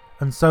that.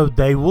 And so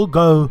they will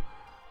go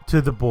to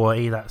the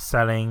boy that's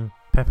selling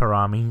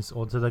pepperonis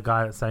or to the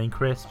guy that's selling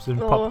crisps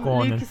and Or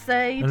popcorn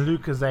Lucasade. and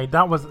Lucasade.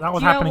 That was Do you know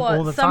happening what?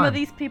 all the Some time. of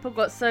these people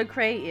got so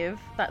creative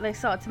that they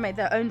started to make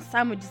their own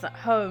sandwiches at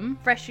home,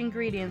 fresh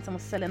ingredients, and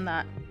was selling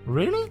that.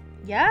 Really?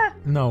 Yeah.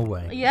 No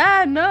way.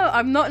 Yeah, no,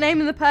 I'm not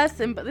naming the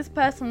person, but this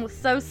person was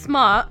so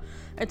smart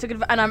and took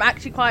it. And I'm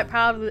actually quite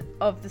proud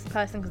of this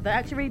person because they're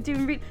actually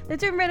they're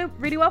doing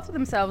really well for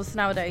themselves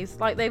nowadays.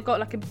 Like they've got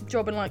like a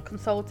job in like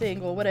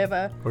consulting or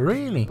whatever.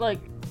 Really? Like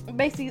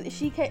basically,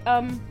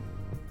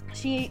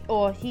 she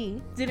or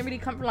he didn't really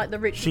come from like the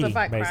richest She, of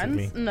backgrounds.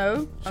 basically.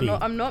 No, She.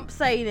 I'm not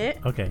saying it.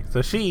 Okay,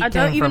 so she I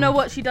don't came even from- know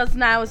what she does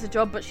now as a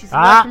job, but she's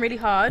Ah! working really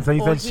hard. So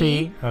you Or said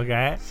she.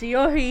 Okay. she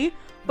or he.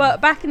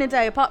 But back in the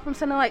day, apart from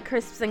selling like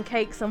crisps and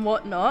cakes and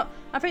whatnot,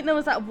 I think there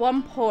was at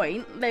one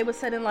point they were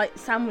selling like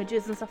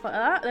sandwiches and stuff like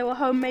that. They were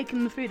home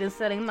making the food and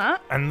selling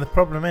that. And the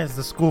problem is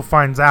the school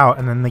finds out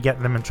and then they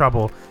get them in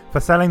trouble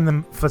for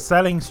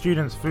selling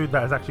students food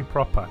that is actually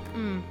proper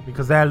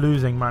because they're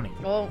losing money.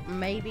 Or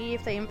maybe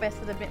if they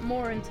invested a bit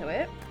more into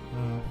it,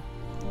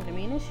 it wouldn't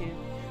be an issue.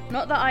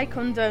 Not that I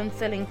condone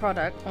selling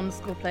product on the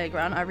school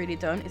playground. I really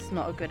don't. It's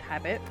not a good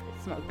habit.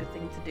 It's not a good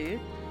thing to do.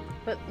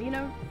 But you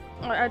know,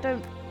 I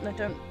don't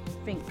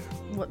think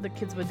what the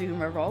kids were doing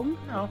were wrong.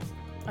 No.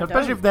 I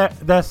Especially don't. if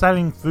they're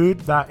selling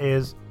food that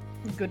is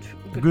Good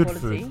Good quality.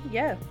 food.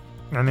 Yeah.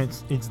 and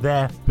it's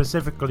there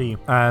specifically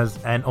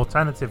as an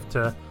alternative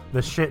to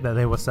the shit that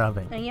they were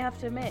serving. And you have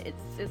to admit,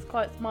 it's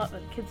quite smart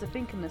that kids are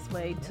thinking this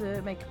way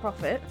to make a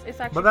profit. It's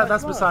actually But quite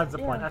that's smart. besides the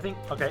point. I think,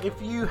 okay, if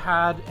you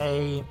had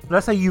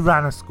let's say you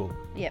ran a school.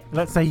 Yep.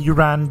 Let's say you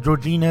ran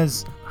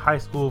Georgina's High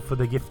School for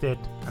the Gifted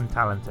and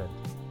Talented.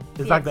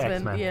 It's like the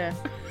X-Men. Yeah.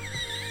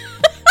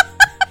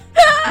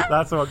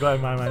 That's what got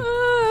in my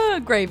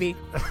mind. Gravy.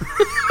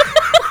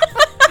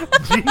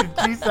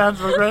 G stands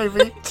for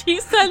gravy.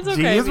 Cheese stands for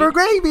G gravy. is for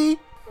gravy.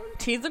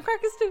 Cheese and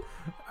crackers too.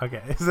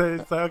 Okay,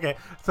 so okay,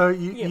 so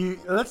you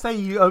let's say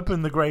you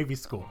open the gravy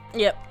school.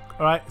 Yep.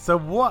 All right. So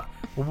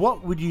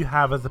what would you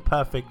have as a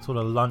perfect sort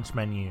of lunch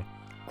menu?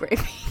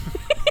 Gravy.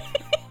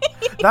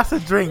 That's a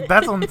drink.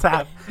 That's on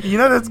tap. You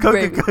know there's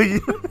Coca-Cola.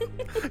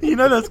 You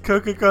know there's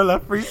Coca-Cola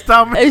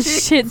freestyle machine. A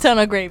shit ton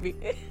of gravy.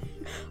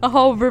 A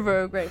whole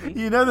river of gravy.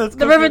 You know there's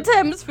the River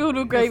Thames filled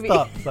with gravy.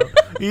 Stop.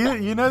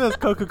 You know there's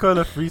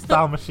Coca-Cola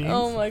freestyle machines.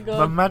 Oh my god!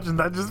 But imagine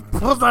that just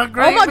pulls out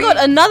gravy. Oh my god!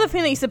 Another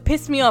thing that used to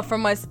piss me off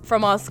from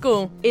our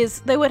school is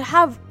they would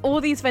have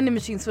all these vending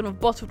machines full of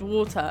bottled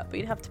water, but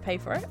you'd have to pay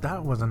for it.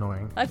 That was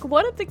annoying. Like,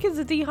 what if the kids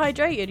are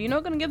dehydrated? You're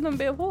not gonna give them a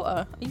bit of water?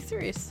 Are you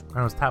serious?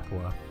 That was tap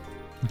water.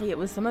 Yeah, it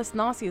was the most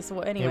nastiest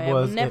water. Anyway, It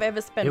was, I would never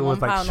ever spend £1 It was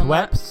like on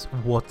that.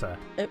 Schweppes water.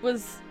 It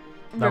was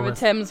That River was-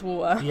 Thames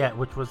water. Yeah,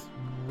 which was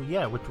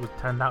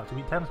turned out to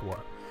be Thames water.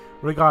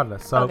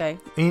 Regardless, so Okay.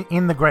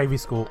 in the gravy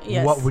school,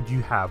 Yes. what would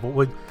you have? What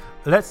would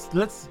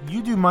let's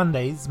you do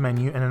Monday's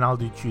menu and then I'll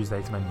do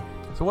Tuesday's menu.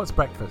 So what's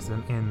breakfast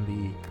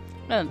in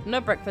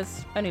No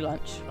breakfast, only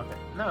lunch. the? Okay,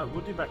 no,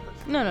 we'll do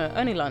breakfast. No,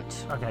 only lunch.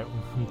 Okay,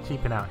 you're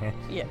cheaping out here.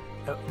 Yeah.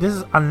 This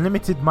is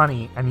unlimited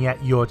money, and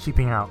yet you're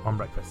cheaping out on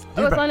breakfast. Do Oh, it's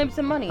breakfast.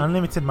 unlimited money.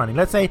 Unlimited money.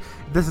 Let's say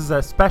this is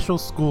a special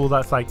school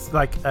that's like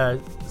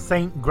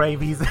Saint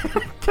Gravy's.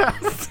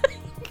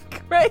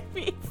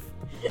 Gravy.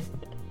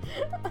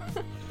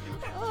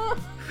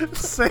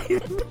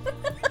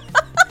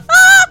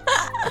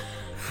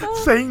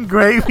 Saint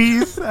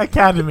Gravy's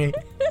Academy.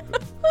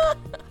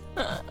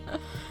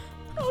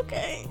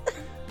 Okay.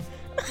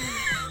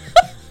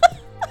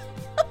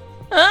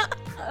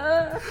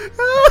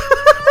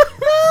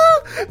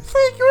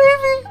 Saint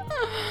Gravy.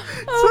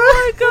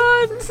 Oh my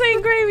god,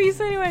 Saint Gravy's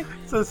anyway.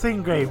 So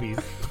Saint Gravy's.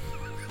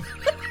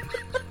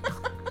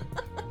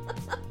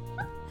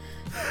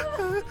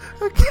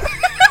 Okay.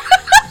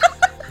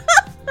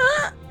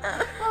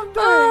 I'm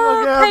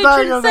dying. Okay, I'm dying.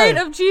 Patron I'm saint dying.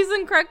 of cheese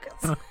and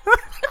crackers.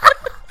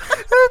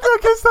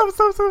 Okay,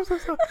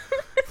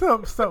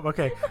 stop.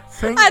 Okay,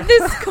 Saint. At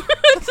this school,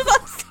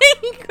 stop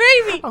saying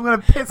gravy. I'm gonna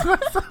piss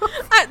myself.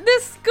 At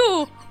this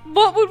school,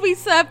 what would we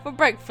serve for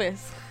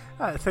breakfast?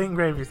 Saint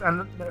Gravy's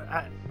and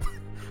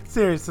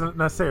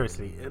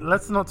seriously,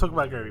 let's not talk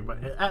about gravy.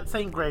 But at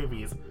Saint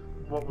Gravy's,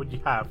 what would you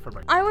have for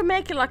breakfast? I would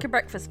make it like a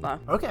breakfast bar.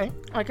 Okay.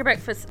 Like a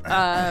breakfast.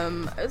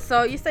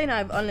 So you're saying I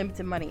have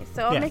unlimited money.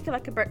 So I'll Yeah. make it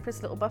like a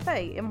breakfast little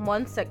buffet. In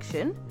one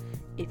section,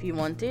 if you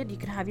wanted, you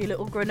can have your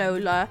little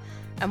granola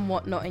and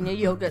whatnot, and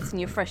your yogurts and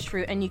your fresh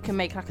fruit, and you can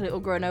make like a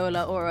little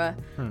granola or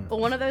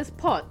one of those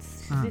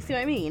pots. Do you see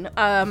what I mean?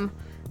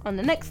 On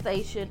the next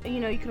station,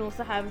 you can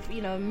also have,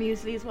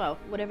 muesli as well,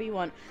 whatever you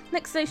want.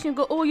 Next station, you've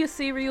got all your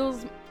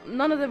cereals,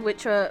 none of them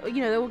which are,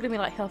 they're all gonna be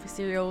like healthy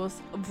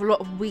cereals, with a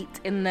lot of wheat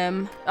in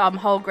them,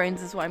 whole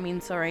grains is what I mean,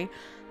 sorry.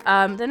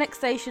 The next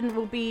station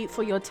will be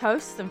for your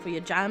toasts and for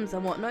your jams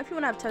and whatnot. If you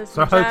want to have toast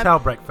So and jam, hotel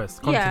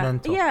breakfast,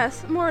 continental. yeah,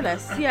 yes, more or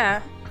less,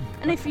 yeah.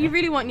 And if you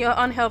really want your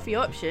unhealthy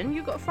option,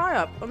 you've got fry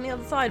up on the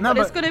other side. No,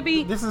 but it's gonna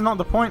be This is not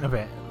the point of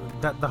it.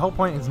 That the whole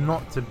point is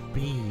not to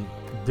be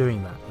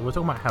doing that. We're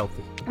talking about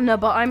healthy. no,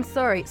 but I'm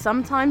sorry.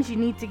 Sometimes you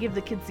need to give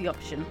the kids the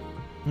option.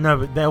 No,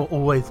 but they'll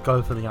always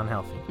go for the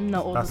unhealthy.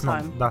 Not all the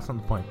time. That's not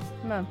the point.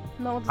 No,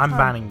 not all the I'm time.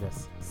 banning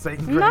this.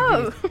 Saint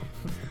No, Gravy's.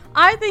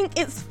 I think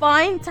it's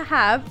fine to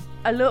have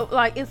a little,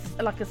 it's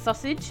like a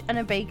sausage and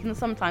a bacon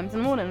sometimes in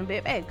the morning and a bit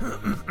of egg.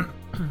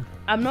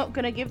 I'm not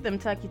gonna give them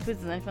turkey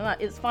twizzlers or anything like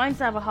that. It's fine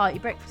to have a hearty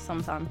breakfast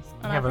sometimes.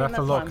 And I Yeah, but think that's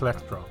a lot fine. of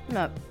cholesterol.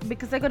 No,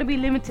 because they're gonna be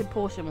limited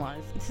portion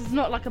wise. This is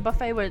not like a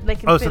buffet where they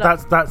can. Oh, so fill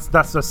up.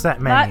 that's a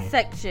set menu. That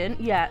section,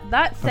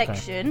 that Okay.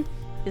 section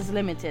is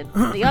limited.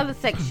 The other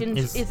section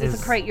is Is-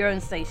 a create your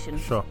own station.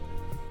 Sure.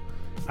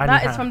 And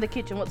That you is from the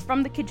kitchen. What's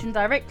from the kitchen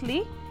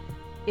directly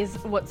is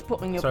what's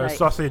put on your so a plate.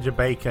 sausage, a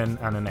bacon,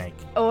 and an egg.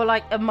 Or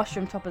like a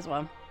mushroom top as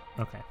well.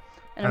 Okay.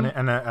 And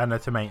And a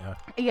tomato.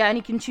 yeah, and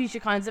you can choose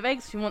your kinds of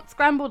eggs. If you want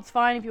scrambled, it's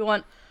fine. If you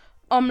want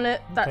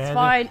omelette, that's Okay,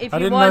 fine. If I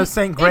you didn't want, know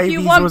Saint if you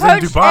Gravy's want was in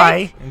poached Dubai.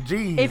 egg,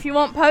 Jeez. if you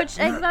want poached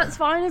egg, that's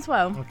fine as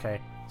well. Okay.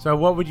 So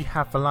what would you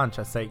have for lunch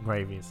at Saint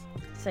Gravy's?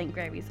 Saint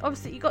Gravy's.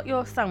 Obviously, you got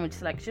your sandwich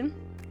selection.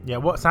 Yeah.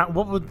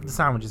 What would the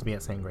sandwiches be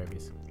at Saint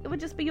Gravy's? It would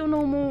just be your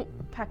normal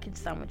packaged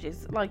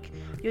sandwiches, like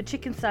your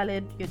chicken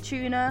salad, your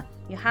tuna,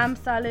 your ham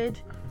salad,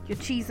 your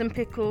cheese and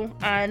pickle,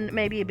 and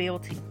maybe a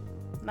BLT.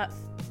 That's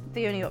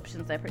the only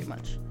options there, pretty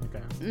much.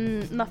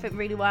 Okay. Nothing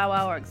really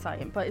wow or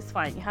exciting, but it's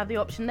fine. You have the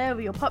option there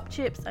with your pop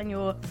chips and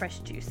your fresh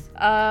juice.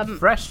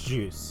 Fresh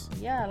juice.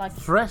 Yeah, like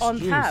Fresh on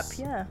juice. tap.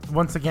 Yeah.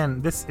 Once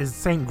again, this is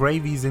Saint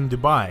Gravy's in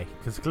Dubai,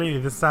 because clearly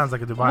this sounds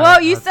like a Dubai.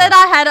 Well, you said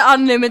I had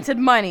unlimited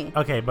money.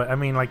 Okay, but I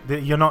mean, like,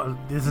 you're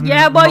not. This is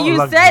Yeah, but not you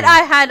luxury. said I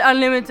had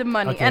unlimited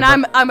money, Okay, and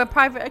but- I'm a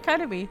private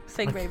academy,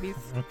 St. Gravy's.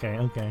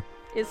 Okay.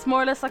 It's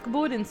more or less like a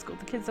boarding school.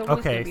 The kids are always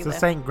Okay, gonna be so there.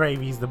 Saint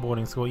Gravy's the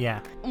boarding school,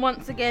 yeah.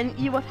 Once again,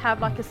 you would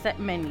have like a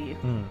set menu.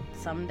 Hmm.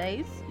 Some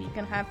days you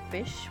can have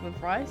fish with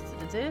rice,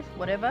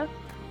 whatever.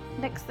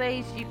 Next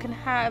days you can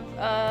have,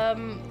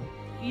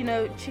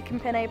 chicken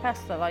penne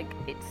pasta. Like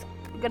it's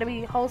going to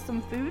be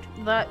wholesome food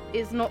that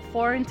is not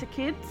foreign to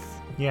kids.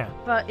 Yeah.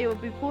 But it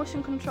would be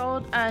portion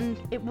controlled, and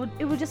it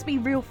would just be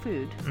real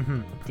food.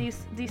 Mm-hmm. Do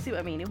you see what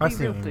I mean? It would be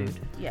real food.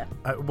 Yeah.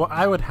 What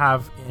I would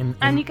have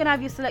and you can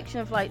have your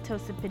selection of like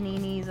toasted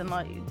paninis and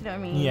like, do you know what I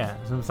mean? Yeah,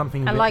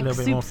 something and like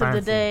little bit more fancy. Soups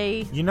of the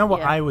day. You know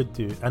what I would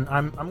do, and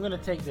I'm gonna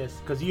take this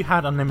because you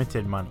had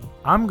unlimited money.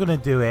 I'm gonna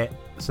do it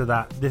so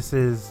that this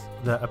is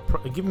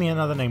give me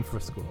another name for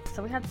a school.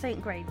 So we had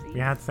St. Gravies. We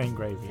had St.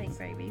 Gravies. St.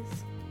 Gravies.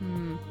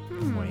 I'm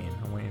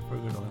waiting for a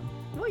good one.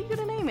 What are you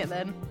gonna name it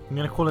then? I'm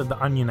gonna call it the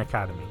Onion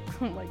Academy.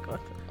 Oh my god.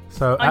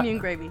 So onion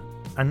gravy.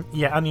 And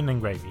yeah, onion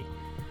and gravy.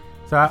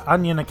 So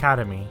Onion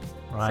Academy,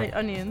 right? Say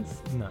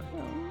onions. No.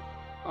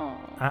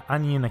 Oh.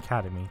 Onion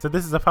Academy. So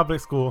this is a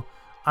public school,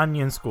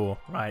 Onion School,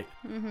 right?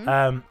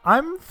 Mm-hmm.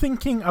 I'm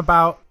thinking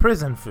about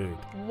prison food.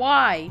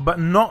 Why? But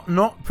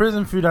not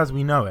prison food as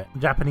we know it.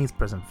 Japanese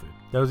prison food.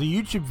 There was a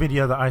YouTube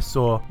video that I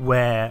saw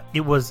where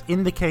it was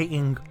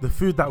indicating the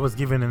food that was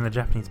given in the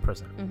Japanese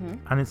prison. Mm-hmm.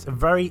 And it's a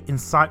very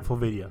insightful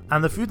video.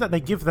 And the food that they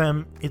give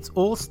them, it's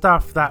all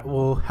stuff that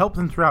will help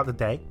them throughout the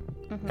day.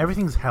 Mm-hmm.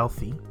 Everything's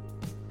healthy.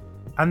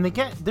 And they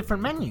get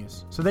different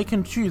menus. So they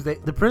can choose. The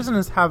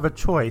prisoners have a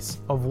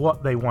choice of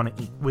what they want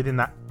to eat within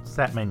that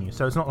set menu.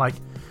 So it's not like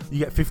you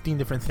get 15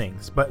 different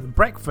things. But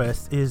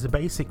breakfast is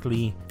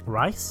basically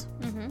rice,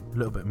 a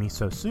little bit of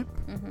miso soup,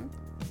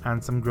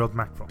 and some grilled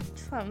mackerel.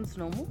 Sounds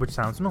normal. Which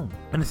sounds normal.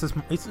 And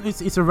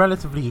it's a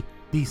relatively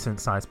decent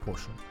sized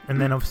portion. And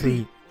then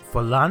obviously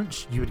for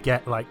lunch, you would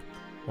get like,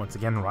 once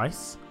again,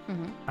 rice.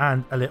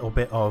 And a little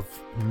bit of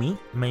meat,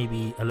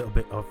 maybe a little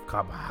bit of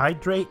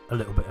carbohydrate, a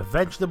little bit of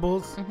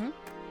vegetables.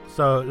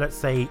 So let's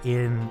say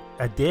in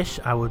a dish,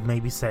 I would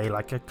maybe say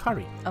like a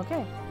curry.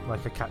 Okay.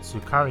 Like a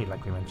katsu curry,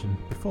 like we mentioned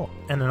before.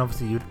 And then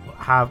obviously you'd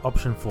have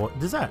option for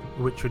dessert,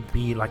 which would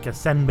be like a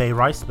senbei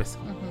rice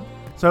biscuit.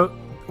 So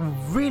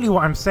really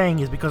what I'm saying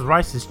is because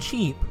rice is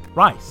cheap,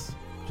 rice.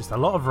 Just a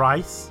lot of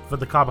rice for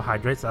the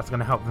carbohydrates. That's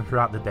going to help them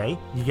throughout the day.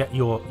 You get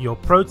your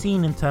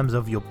protein in terms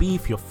of your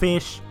beef, your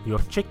fish, your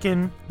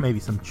chicken, maybe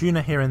some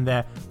tuna here and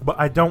there. But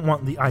I don't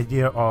want the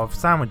idea of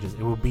sandwiches.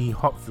 It will be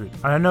hot food.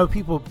 And I know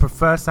people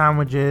prefer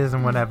sandwiches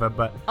and whatever,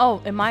 but...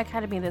 Oh, in my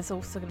academy, there's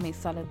also going to be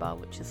salad bar,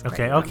 which is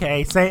great.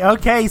 Okay,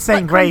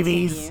 St.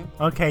 Gravies.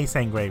 Okay,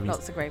 St. Gravies.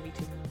 Lots of gravy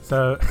too.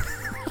 So,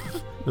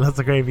 lots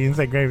of gravy and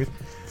St. Gravies.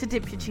 To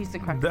dip your cheese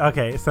and crackers.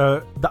 Okay,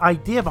 so the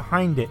idea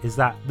behind it is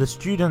that the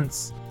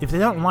students, if they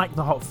don't like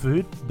the hot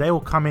food, they will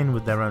come in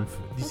with their own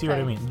food. Do you see what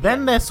I mean?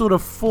 Then they're sort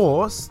of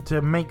forced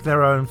to make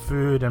their own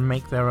food and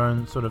make their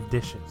own sort of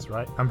dishes,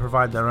 right? And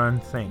provide their own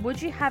thing. Would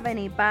you have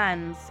any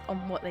bans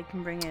on what they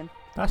can bring in?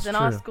 That's true. In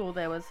our school,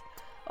 there was...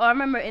 Oh, I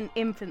remember in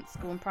infant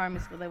school and primary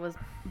school, there was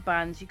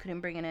bans. You couldn't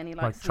bring in any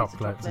like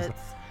chocolates.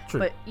 True.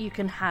 But you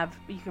can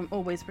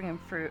always bring in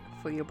fruit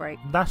for your break.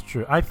 That's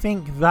true. I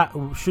think that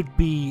should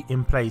be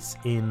in place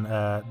in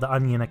the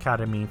Onion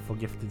Academy for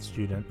gifted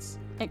students.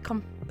 In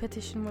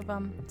competition with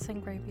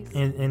St. Gravies.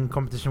 In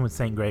competition with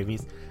St.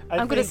 Gravies.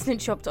 I'm going to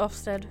snitch you up to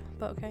Ofsted,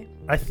 but okay.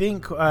 I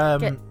think for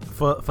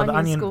the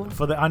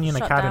Onion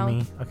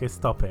Academy. Down. Okay,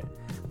 stop it.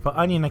 For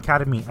Onion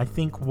Academy, I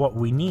think what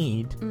we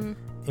need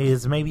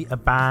is maybe a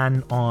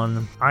ban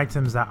on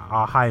items that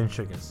are high in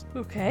sugars.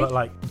 Okay. But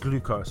like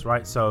glucose,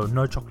 right? So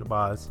no chocolate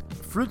bars.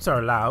 Fruits are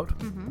allowed.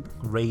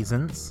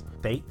 Raisins,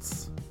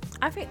 dates.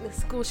 I think the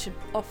school should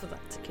offer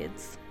that to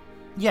kids.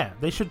 Yeah,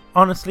 they should.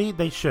 Honestly,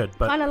 they should.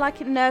 But kind of like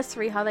in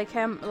nursery, how they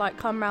come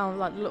around with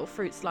like little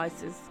fruit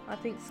slices. I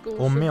think schools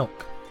or should,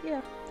 milk.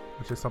 Yeah.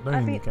 Which is something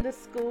I think the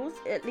schools,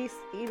 at least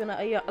even at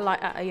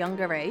a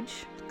younger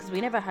age, because we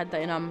never had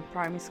that in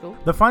primary school.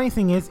 The funny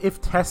thing is, if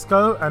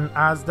Tesco and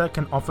Asda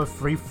can offer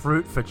free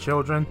fruit for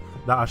children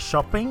that are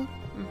shopping,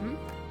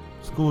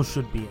 schools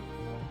should be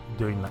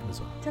doing that as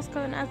well.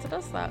 Tesco and Asda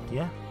does that.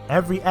 Yeah.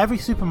 Every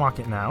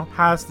supermarket now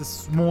has this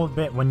small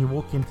bit when you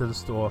walk into the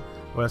store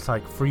where it's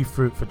like free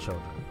fruit for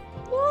children.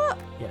 What?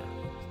 Yeah.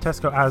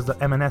 Tesco,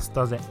 Asda, M&S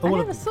does it. I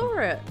never saw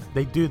it.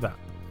 They do that.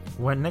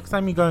 When next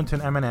time you go into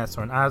an M&S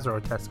or an Asda or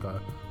a Tesco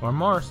or a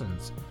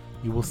Morrison's,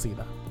 you will see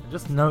that.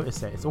 Just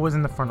notice it. It's always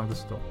in the front of the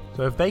store.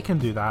 So if they can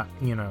do that,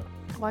 you know.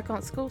 Why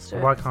can't schools do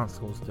it? Why can't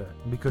schools do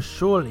it? Because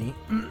surely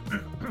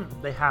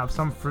they have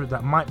some fruit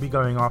that might be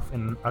going off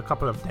in a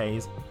couple of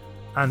days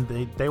and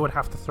they would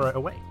have to throw it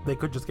away. They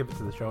could just give it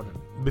to the children.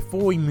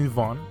 Before we move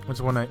on, I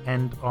just want to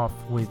end off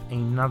with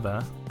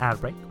another ad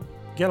break.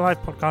 Get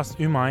Live Podcast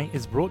Umai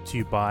is brought to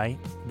you by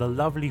the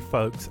lovely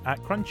folks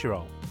at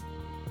Crunchyroll.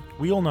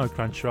 We all know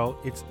Crunchyroll.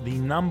 It's the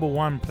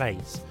 #1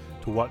 place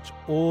to watch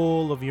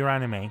all of your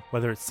anime,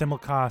 whether it's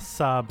simulcast,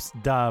 subs,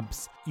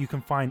 dubs. You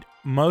can find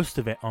most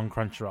of it on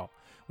Crunchyroll,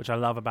 which I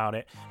love about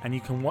it. And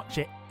you can watch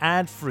it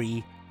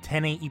ad-free,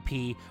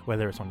 1080p,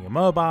 whether it's on your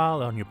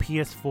mobile, on your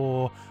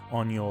PS4,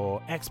 on your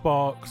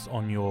Xbox,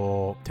 on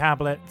your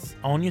tablets,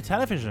 on your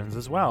televisions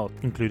as well,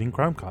 including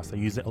Chromecast. I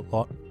use it a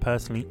lot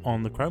personally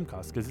on the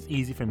Chromecast because it's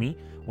easy for me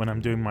when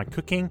I'm doing my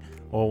cooking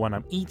or when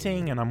I'm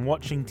eating and I'm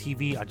watching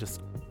TV. I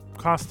just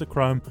Simulcaster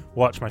Chrome,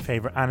 watch my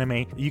favorite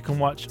anime. You can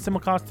watch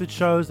simulcasted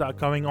shows that are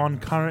going on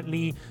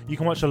currently. You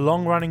can watch a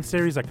long-running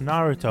series like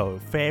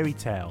Naruto, Fairy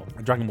Tail,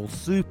 Dragon Ball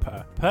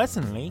Super.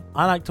 Personally,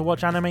 I like to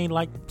watch anime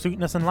like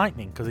Sweetness and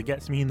Lightning because it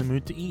gets me in the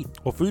mood to eat,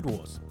 or Food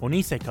Wars, or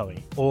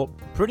Nisekoi, or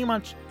pretty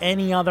much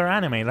any other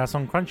anime that's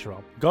on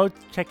Crunchyroll. Go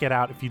check it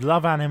out. If you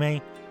love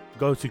anime,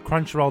 go to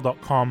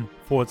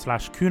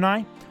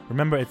crunchyroll.com/kunai.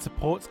 Remember, it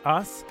supports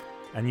us,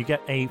 and you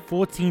get a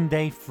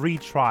 14-day free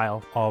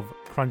trial of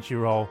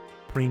Crunchyroll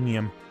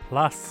Premium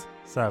Plus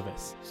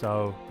service.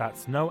 So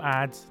that's no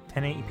ads,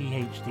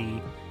 1080p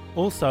HD.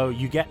 Also,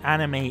 you get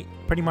anime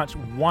pretty much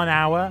 1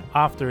 hour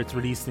after it's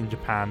released in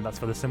Japan. That's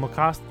for the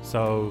simulcast.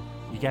 So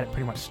you get it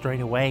pretty much straight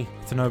away.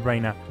 It's a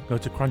no-brainer. Go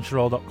to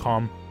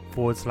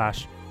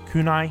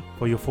crunchyroll.com/kunai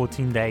for your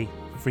 14-day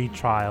free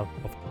trial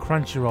of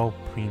Crunchyroll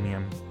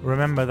Premium.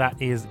 Remember, that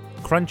is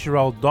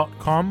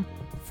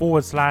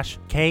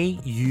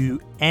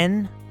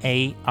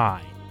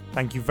crunchyroll.com/KUNAI.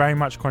 Thank you very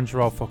much,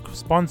 Crunchyroll, for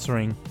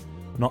sponsoring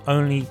not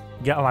only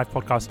Get a Life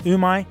podcast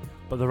Umai,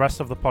 but the rest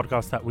of the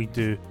podcasts that we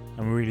do,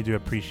 and we really do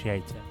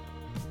appreciate it.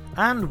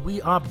 And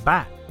we are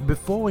back.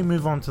 Before we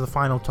move on to the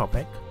final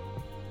topic,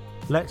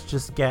 let's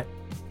just get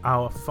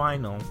our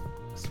final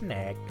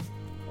snack.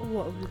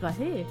 What have we got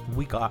here?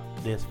 We got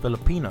this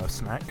Filipino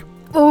snack.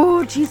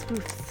 Oh, cheese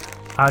poofs.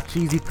 Our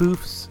cheesy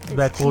poofs,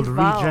 they're called cheese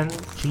Regent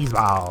balls. Cheese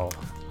Ball.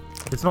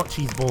 It's not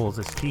cheese balls,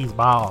 it's cheese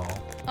ball.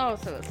 Oh,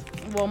 so it's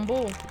one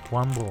ball.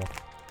 One ball.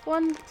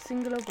 One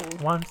singular ball.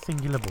 One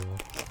singular ball.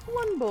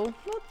 One ball,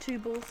 not two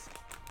balls.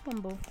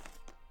 One ball.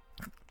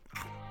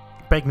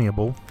 Beg me a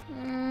ball.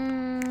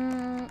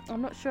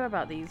 I'm not sure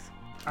about these.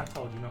 I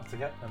told you not to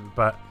get them,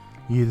 but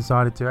you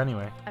decided to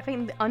anyway. I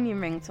think the onion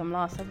rings from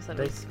last episode.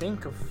 They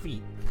stink of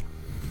feet.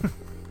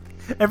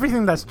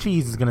 Everything that's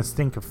cheese is gonna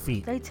stink of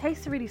feet. They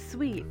taste really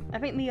sweet. I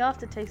think the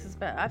aftertaste is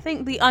better. I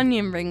think the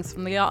onion rings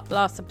from the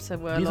last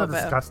episode were These a are lot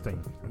better.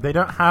 disgusting. They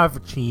don't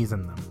have cheese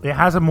in them. It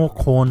has a more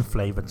corn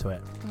flavor to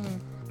it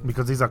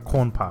because these are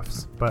corn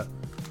puffs, but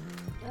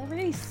They're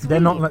really sweet. they're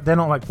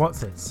not like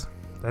What's-Its.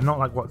 They're not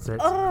like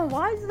What's-Its. Oh,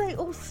 why do they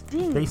all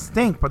stink? They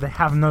stink, but they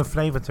have no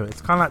flavor to it.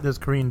 It's kind of like those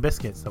Korean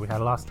biscuits that we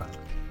had last time.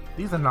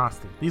 These are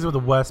nasty. These were the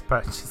worst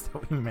purchases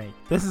that we made.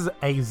 This is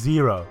a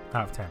 0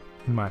 out of 10,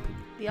 in my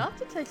opinion. The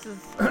aftertaste is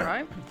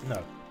alright.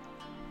 No.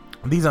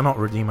 These are not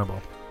redeemable.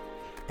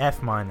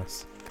 F-.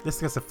 This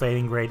gets a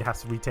failing grade,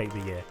 has to retake the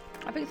year.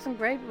 I think some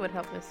gravy would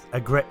help this.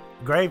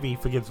 Gravy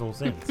forgives all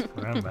sins,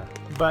 remember.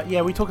 But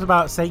yeah, we talked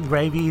about Saint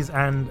Gravies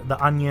and the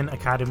Onion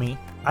Academy.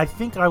 I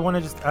think I want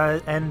to just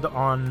end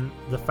on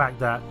the fact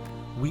that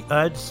we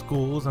urge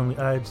schools and we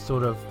urge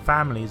sort of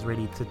families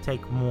really to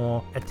take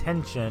more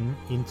attention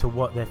into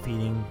what they're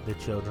feeding the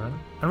children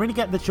and really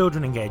get the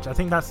children engaged. I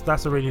think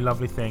that's a really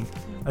lovely thing.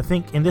 I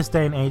think in this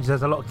day and age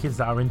there's a lot of kids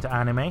that are into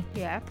anime,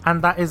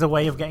 and that is a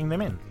way of getting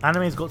them in.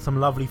 Anime's got some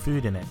lovely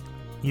food in it.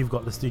 You've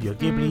got the Studio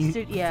Ghibli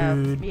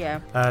food.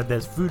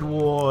 There's Food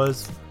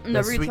Wars.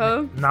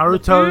 Naruto.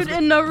 Naruto. Food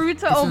in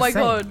Naruto. Oh my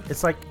god.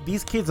 It's like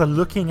these kids are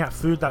looking at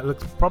food that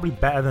looks probably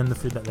better than the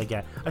food that they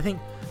get. I think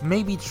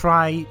maybe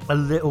try a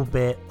little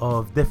bit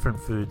of different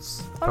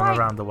foods from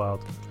around the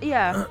world.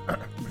 Yeah,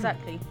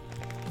 exactly.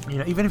 You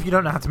know, even if you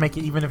don't know how to make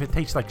it, even if it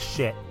tastes like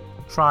shit,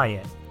 try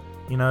it.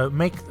 You know,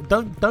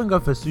 don't go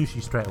for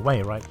sushi straight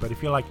away, right? But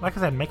if you're like I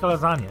said, make a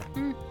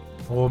lasagna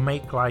or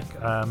make like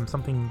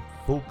something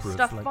foolproof,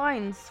 Stuffed like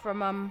vines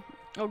from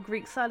or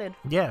Greek salad.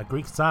 Yeah,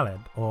 Greek salad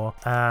or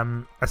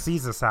a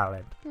Caesar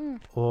salad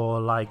or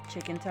like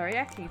Chicken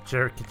teriyaki.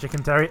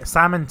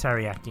 Salmon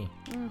teriyaki.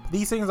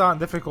 These things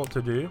aren't difficult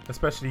to do,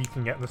 especially you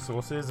can get the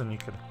sauces and you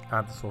can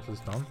add the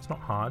sauces down. It's not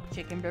hard.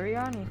 Chicken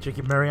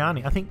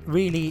biryani. I think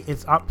really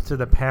it's up to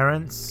the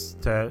parents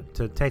to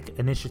take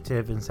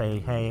initiative and say,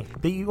 hey,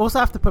 you also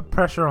have to put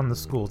pressure on the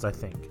schools. I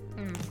think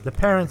the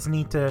parents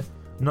need to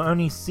not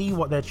only see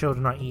what their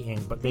children are eating,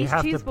 but they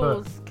have to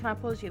put... Can I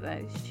pause you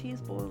there? These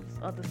cheese balls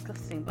are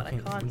disgusting, but I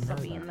can't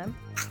stop eating them.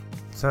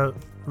 So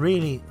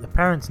really, the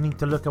parents need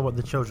to look at what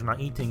the children are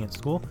eating at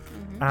school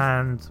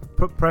and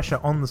put pressure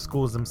on the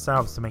schools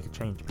themselves to make a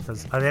change.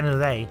 Because at the end of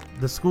the day,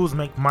 the schools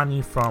make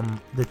money from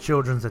the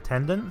children's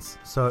attendance.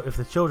 So if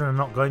the children are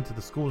not going to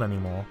the school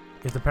anymore,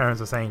 if the parents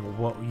are saying,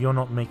 well, you're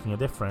not making a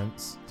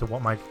difference to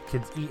what my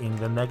kid's eating,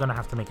 then they're going to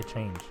have to make a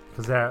change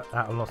because they're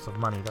at a loss of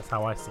money. That's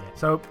how I see it.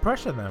 So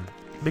pressure them.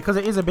 Because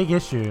it is a big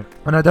issue,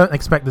 and I don't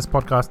expect this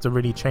podcast to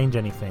really change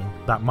anything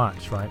that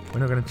much, right? We're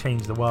not going to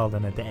change the world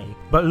in a day.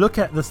 But look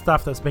at the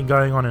stuff that's been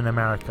going on in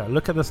America.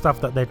 Look at the stuff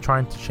that they're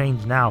trying to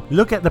change now.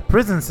 Look at the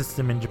prison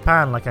system in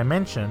Japan, like I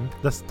mentioned.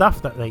 The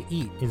stuff that they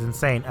eat is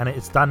insane, and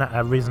it's done at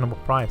a reasonable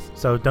price.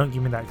 So don't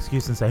give me that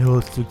excuse and say, oh,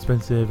 it's too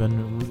expensive,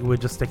 and we'll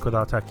just stick with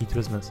our turkey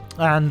Christmas.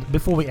 And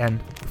before we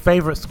end,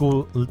 favorite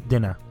school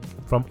dinner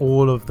from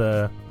all of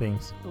the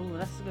things. Oh,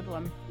 that's a good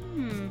one.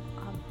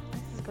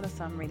 This is going to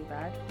sound really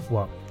bad.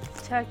 What?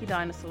 Turkey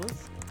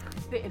dinosaurs,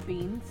 bitter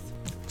beans,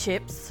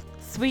 chips,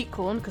 sweet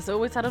corn, because I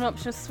always had an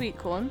option of sweet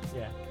corn.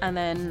 Yeah. And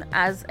then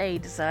as a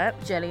dessert,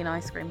 jelly and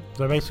ice cream.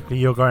 So basically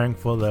you're going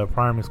for the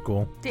primary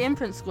school. The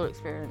infant school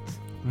experience.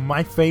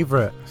 My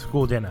favorite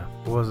school dinner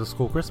was the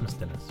school Christmas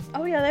dinners.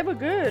 Oh yeah, they were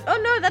good.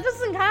 Oh no, that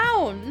doesn't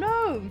count.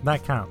 No.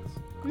 That counts.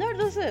 No, it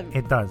doesn't.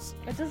 It does.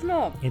 It does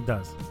not. It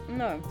does.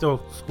 No.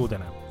 Still school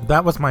dinner.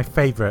 That was my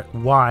favorite.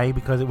 Why?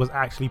 Because it was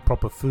actually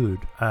proper food.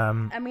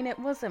 I mean, it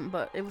wasn't,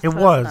 but it was. It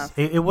close was.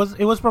 enough.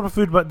 It was proper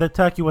food, but the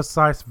turkey was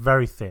sliced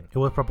very thin. It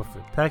was proper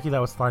food. Turkey that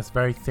was sliced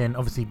very thin,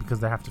 obviously because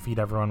they have to feed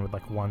everyone with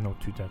like 1 or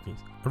 2 turkeys.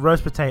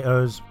 Roast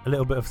potatoes, a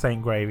little bit of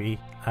Saint gravy,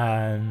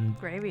 and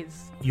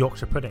Gravy's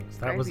Yorkshire puddings.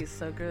 Gravy's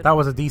so good. That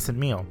was a decent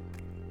meal.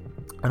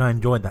 And I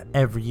enjoyed that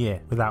every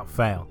year without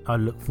fail. I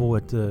look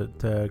forward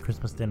to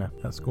Christmas dinner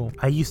at school.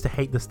 I used to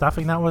hate the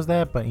stuffing that was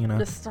there, but you know.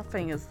 The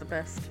stuffing is the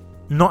best.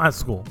 Not at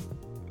school.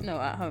 No,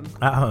 at home.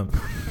 At home.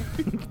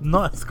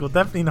 Not at school.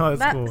 Definitely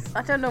not at school.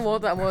 I don't know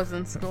what that was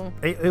in school.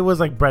 It was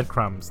like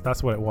breadcrumbs.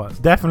 That's what it was.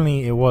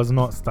 Definitely it was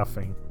not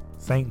stuffing.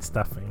 Saint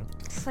stuffing.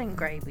 Saint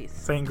gravies.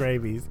 Saint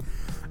gravies.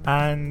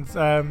 And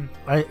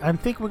I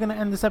think we're going to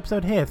end this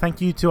episode here. Thank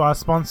you to our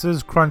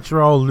sponsors,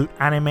 Crunchyroll, Loot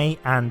Anime,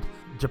 and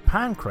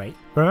Japan Crate.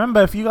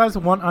 Remember, if you guys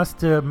want us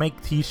to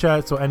make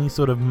t-shirts or any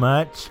sort of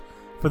merch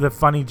for the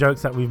funny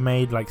jokes that we've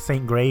made, like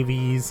Saint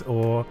Gravies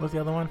or what's the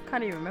other one?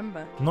 Can't even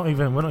remember. We're not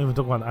even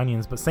talking about the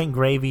onions, but Saint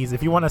Gravies.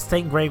 If you want a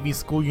Saint Gravies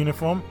school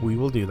uniform, we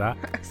will do that.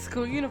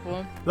 School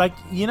uniform. Like,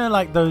 you know,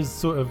 like those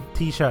sort of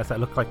t-shirts that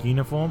look like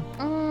uniform.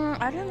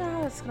 I don't know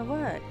how it's gonna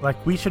work.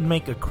 Like, we should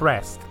make a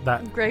crest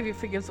that. Gravy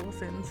forgives all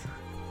sins.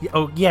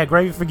 Oh yeah,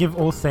 Gravy forgive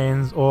all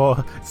sins,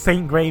 or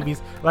Saint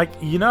Gravies. Like,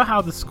 you know how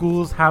the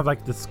schools have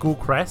like the school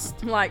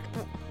crest, Like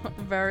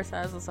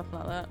Veritas or something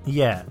like that.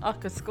 Yeah.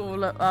 Like a school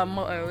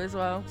motto as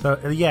well. So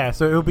yeah,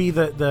 so it'll be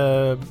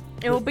the.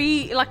 It will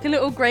be like a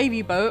little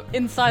gravy boat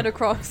inside a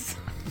cross.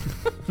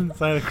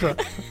 Inside a cross.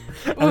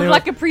 With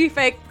like a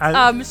prefect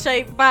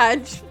shaped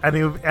badge. And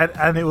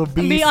it will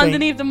be. And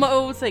underneath the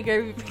motto will say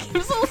Gravy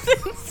forgives all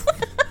sins.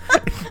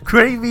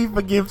 Gravy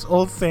forgives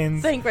all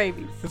sins. Saint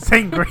Gravies.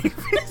 Saint Gravies.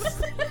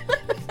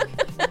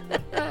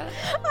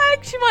 I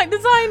actually might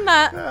design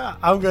that.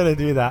 I'm gonna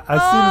do that as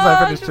soon as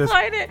I finish this.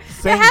 It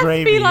Saint has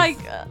Gravies. to be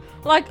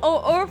like,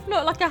 or if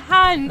not, like a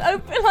hand.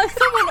 Open, like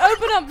someone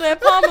open up their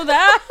palm of their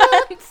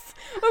hands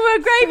with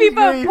a gravy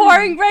boat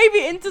pouring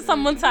gravy into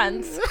someone's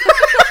hands.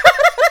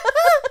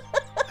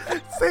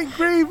 Saint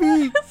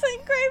Gravy.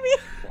 Saint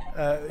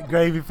Gravy.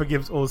 Gravy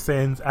forgives all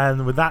sins.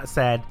 And with that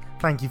said,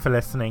 thank you for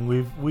listening.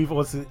 We've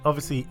also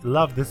obviously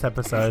loved this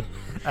episode.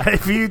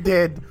 If you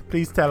did,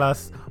 please tell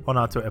us on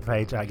our Twitter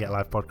page at Get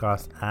Life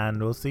Podcast,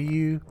 and we'll see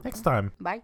you next time. Bye.